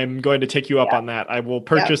 I'm going to take you up on that. I will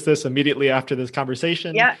purchase this immediately after this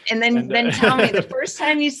conversation. Yeah, and then tell me the first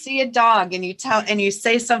time you see a dog and you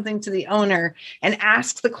say something to the owner and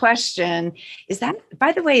ask the question, is that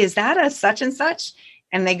a such and such?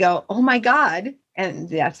 And they go, oh my God. And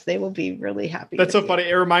yes, they will be really happy. That's so funny.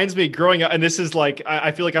 It reminds me growing up, and this is like,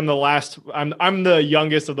 I feel like I'm the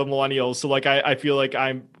youngest of the millennials. So like, I feel like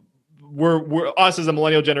I'm we're us as a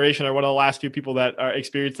millennial generation are one of the last few people that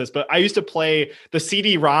experience this. But I used to play the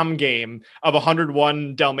CD-ROM game of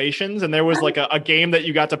 101 Dalmatians, and there was like a game that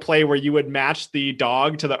you got to play where you would match the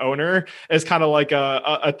dog to the owner as kind of like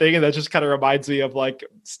a thing, and that just kind of reminds me of like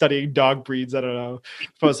studying dog breeds. I don't know.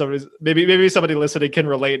 Maybe somebody listening can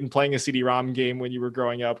relate in playing a CD-ROM game when you were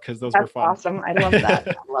growing up, because those were fun. Awesome. I love that.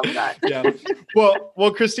 I love that. Yeah.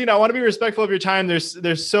 Well, Christina, I want to be respectful of your time.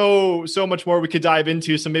 There's so much more we could dive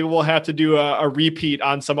into. So maybe we'll have to do a repeat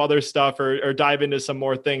on some other stuff or dive into some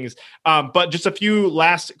more things. But just a few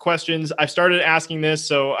last questions. I've started asking this,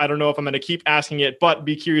 so I don't know if I'm going to keep asking it, but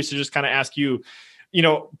be curious to just kind of ask you.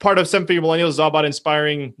 Part of Seven Figure Millennials is all about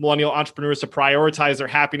inspiring millennial entrepreneurs to prioritize their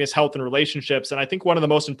happiness, health, and relationships. And I think one of the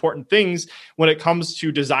most important things when it comes to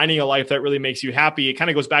designing a life that really makes you happy, it kind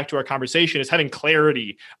of goes back to our conversation, is having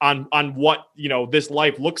clarity on what, this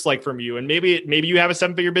life looks like from you. And maybe you have a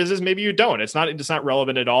 7-figure business, maybe you don't. It's not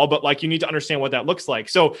relevant at all, but like you need to understand what that looks like.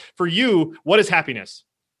 So for you, what is happiness?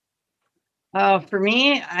 For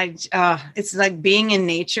me, it's like being in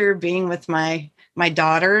nature, being with my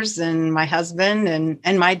daughters and my husband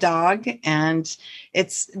and my dog. And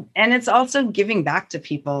it's also giving back to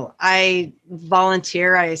people. I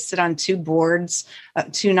volunteer. I sit on 2 boards,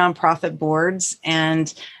 2 nonprofit boards,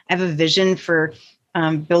 and I have a vision for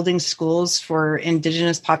building schools for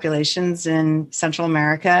indigenous populations in Central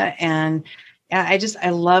America. And I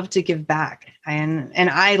love to give back. And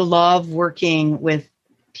I love working with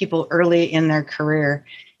people early in their career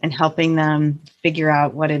and helping them figure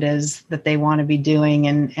out what it is that they want to be doing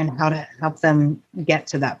and how to help them get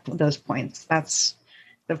to those points.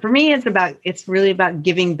 So for me, it's really about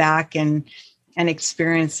giving back and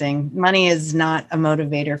experiencing. Money is not a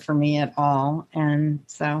motivator for me at all. And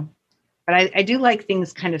so, but I do like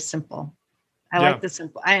things kind of simple. I like the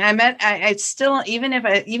simple. I still, even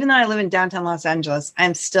though I live in downtown Los Angeles,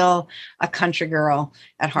 I'm still a country girl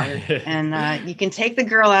at heart. And you can take the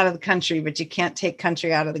girl out of the country, but you can't take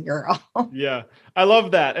country out of the girl. Yeah. I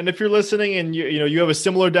love that. And if you're listening and you have a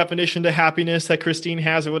similar definition to happiness that Christine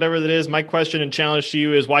has or whatever that is, my question and challenge to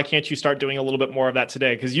you is, why can't you start doing a little bit more of that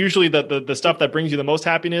today? Because usually the stuff that brings you the most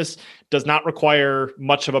happiness does not require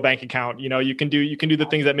much of a bank account. You can do the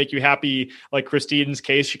things that make you happy. Like Christine's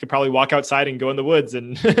case, she could probably walk outside and go in the woods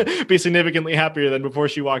and be significantly happier than before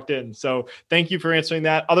she walked in. So thank you for answering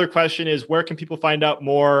that. Other question is, where can people find out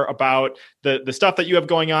more about the stuff that you have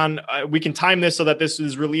going on? We can time this so that this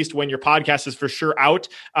is released when your podcast is for sure out.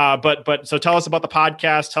 But so tell us about the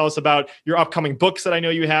podcast, tell us about your upcoming books that I know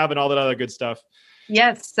you have and all that other good stuff.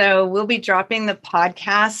 Yes. So we'll be dropping the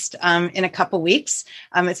podcast in a couple weeks.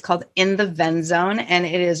 It's called In the Ven Zone, and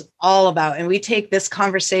it is all about, and we take this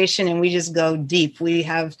conversation and we just go deep. We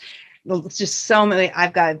have just so many.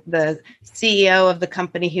 I've got the CEO of the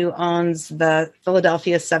company who owns the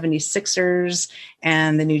Philadelphia 76ers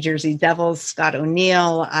and the New Jersey Devils, Scott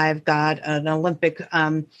O'Neill. I've got an Olympic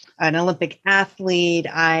athlete.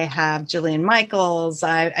 I have Jillian Michaels.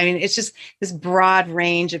 I mean, it's just this broad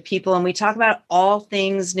range of people. And we talk about all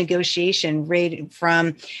things negotiation, right?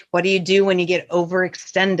 From what do you do when you get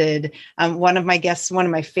overextended? One of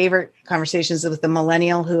my favorite conversations is with the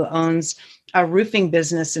millennial who owns a roofing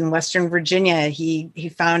business in Western Virginia. He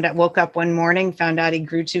woke up one morning, found out he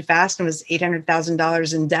grew too fast and was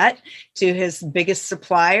 $800,000 in debt to his biggest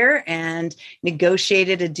supplier, and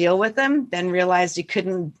negotiated a deal with them, then realized he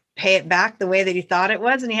couldn't pay it back the way that he thought it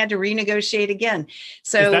was, and he had to renegotiate again.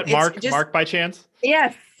 So is that Mark by chance?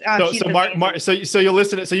 Yes. So Mark, so you'll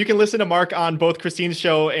listen. So you can listen to Mark on both Christine's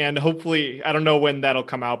show, and hopefully, I don't know when that'll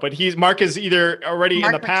come out, but Mark is either already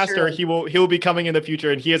in the past or he will be coming in the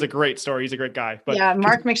future, and he has a great story. He's a great guy. But yeah,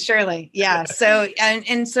 Mark McShirley. Yeah. So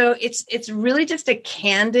and so it's really just a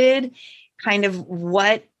candid kind of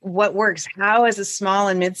what works. How, as a small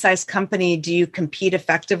and mid-sized company, do you compete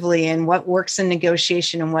effectively, and what works in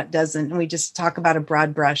negotiation and what doesn't? And we just talk about a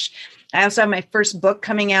broad brush. I also have my first book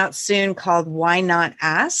coming out soon called Why Not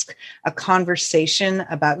Ask? A Conversation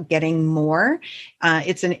About Getting More.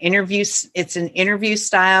 It's an interview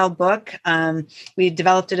style book. We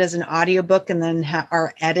developed it as an audiobook and then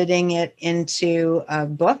are editing it into a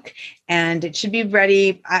book. And it should be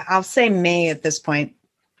ready, I'll say May at this point.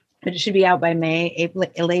 But it should be out by May,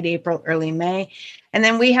 late April, early May. And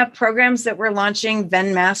then we have programs that we're launching,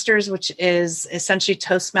 Ven Masters, which is essentially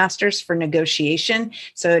Toastmasters for negotiation.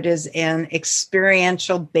 So it is an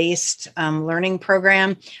experiential-based learning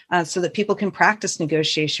program so that people can practice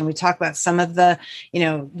negotiation. We talk about some of the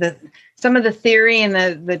theory and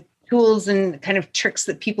the tools and kind of tricks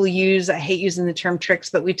that people use. I hate using the term tricks,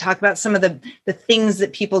 but we talk about some of the things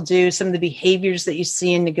that people do, some of the behaviors that you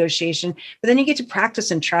see in negotiation, but then you get to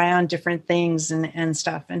practice and try on different things and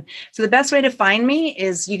stuff. And so the best way to find me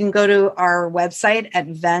is you can go to our website at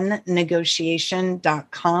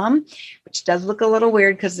vennegotiation.com, which does look a little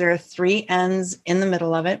weird because there are 3 N's in the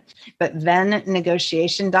middle of it, but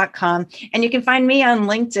vennegotiation.com. And you can find me on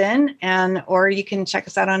LinkedIn or you can check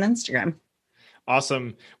us out on Instagram.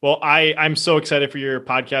 Awesome. Well, I'm so excited for your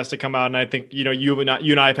podcast to come out. And I think, you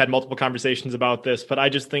and I have had multiple conversations about this, but I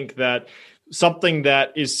just think that something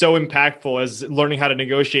that is so impactful as learning how to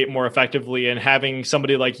negotiate more effectively and having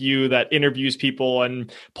somebody like you that interviews people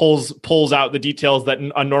and pulls out the details that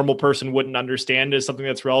a normal person wouldn't understand is something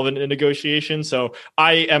that's relevant in negotiation. So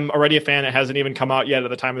I am already a fan. It hasn't even come out yet at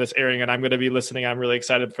the time of this airing, and I'm going to be listening. I'm really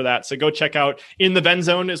excited for that. So go check out In the Venn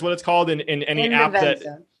Zone is what it's called in any app that.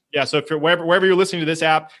 Yeah. So if you're wherever you're listening to this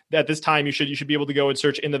app at this time, you should be able to go and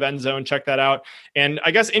search In the Venn Zone, check that out. And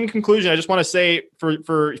I guess in conclusion, I just want to say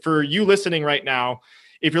for you listening right now,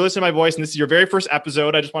 if you're listening to my voice and this is your very first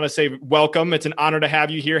episode, I just want to say welcome. It's an honor to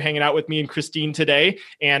have you here hanging out with me and Christine today,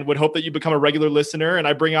 and would hope that you become a regular listener. And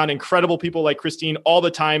I bring on incredible people like Christine all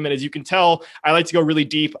the time. And as you can tell, I like to go really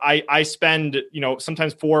deep. I spend,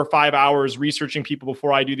 sometimes 4 or 5 hours researching people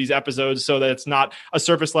before I do these episodes so that it's not a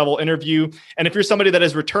surface level interview. And if you're somebody that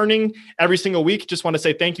is returning every single week, just want to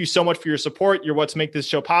say thank you so much for your support. You're what's make this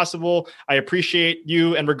show possible. I appreciate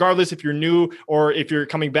you. And regardless if you're new or if you're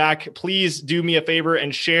coming back, please do me a favor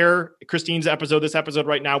and share Christine's this episode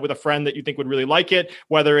right now with a friend that you think would really like it,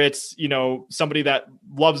 whether it's, somebody that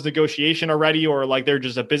loves negotiation already, or like they're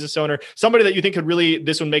just a business owner, somebody that you think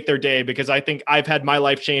this would make their day, because I think I've had my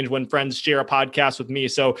life change when friends share a podcast with me.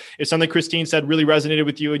 So if something Christine said really resonated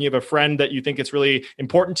with you and you have a friend that you think it's really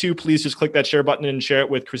important to, please just click that share button and share it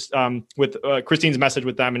with Christine's message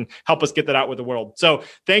with them and help us get that out with the world. So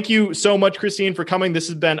thank you so much, Christine, for coming. This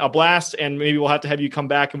has been a blast, and maybe we'll have to have you come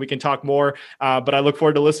back and we can talk more. But I look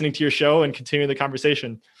forward to listening to your show and continuing the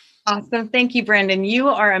conversation. Awesome. Thank you, Brandon. You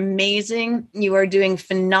are amazing. You are doing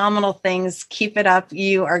phenomenal things. Keep it up.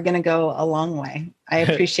 You are going to go a long way. I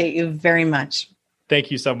appreciate you very much. Thank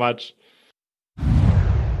you so much.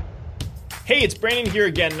 Hey, it's Brandon here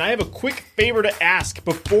again, and I have a quick favor to ask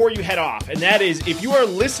before you head off, and that is if you are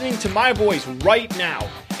listening to my voice right now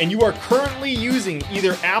and you are currently using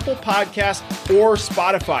either Apple Podcasts or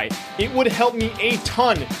Spotify, it would help me a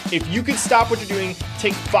ton if you could stop what you're doing,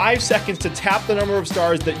 take 5 seconds to tap the number of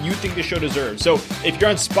stars that you think the show deserves. So if you're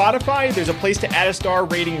on Spotify, there's a place to add a star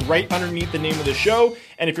rating right underneath the name of the show.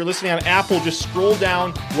 And if you're listening on Apple, just scroll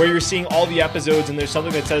down where you're seeing all the episodes and there's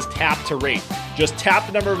something that says tap to rate. Just tap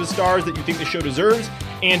the number of the stars that you think the show deserves.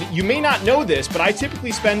 And you may not know this, but I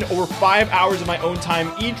typically spend over 5 hours of my own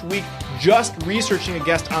time each week just researching a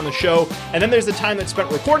guest on the show. And then there's the time that's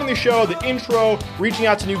spent recording the show, the intro, reaching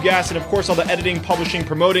out to new guests, and of course all the editing, publishing,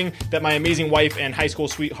 promoting that my amazing wife and high school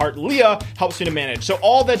sweetheart Leah helps me to manage. So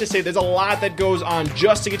all that to say, there's a lot that goes on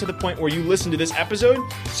just to get to the point where you listen to this episode.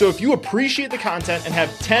 So if you appreciate the content and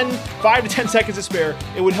have 5 to 10 seconds to spare,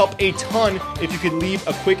 it would help a ton if you could leave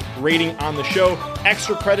a quick rating on the show.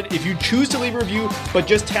 Extra credit if you choose to leave a review, but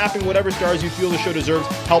just tapping whatever stars you feel the show deserves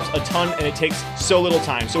helps a ton, and it takes so little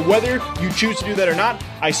time. So whether you choose to do that or not,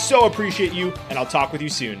 I so appreciate you, and I'll talk with you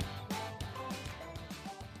soon.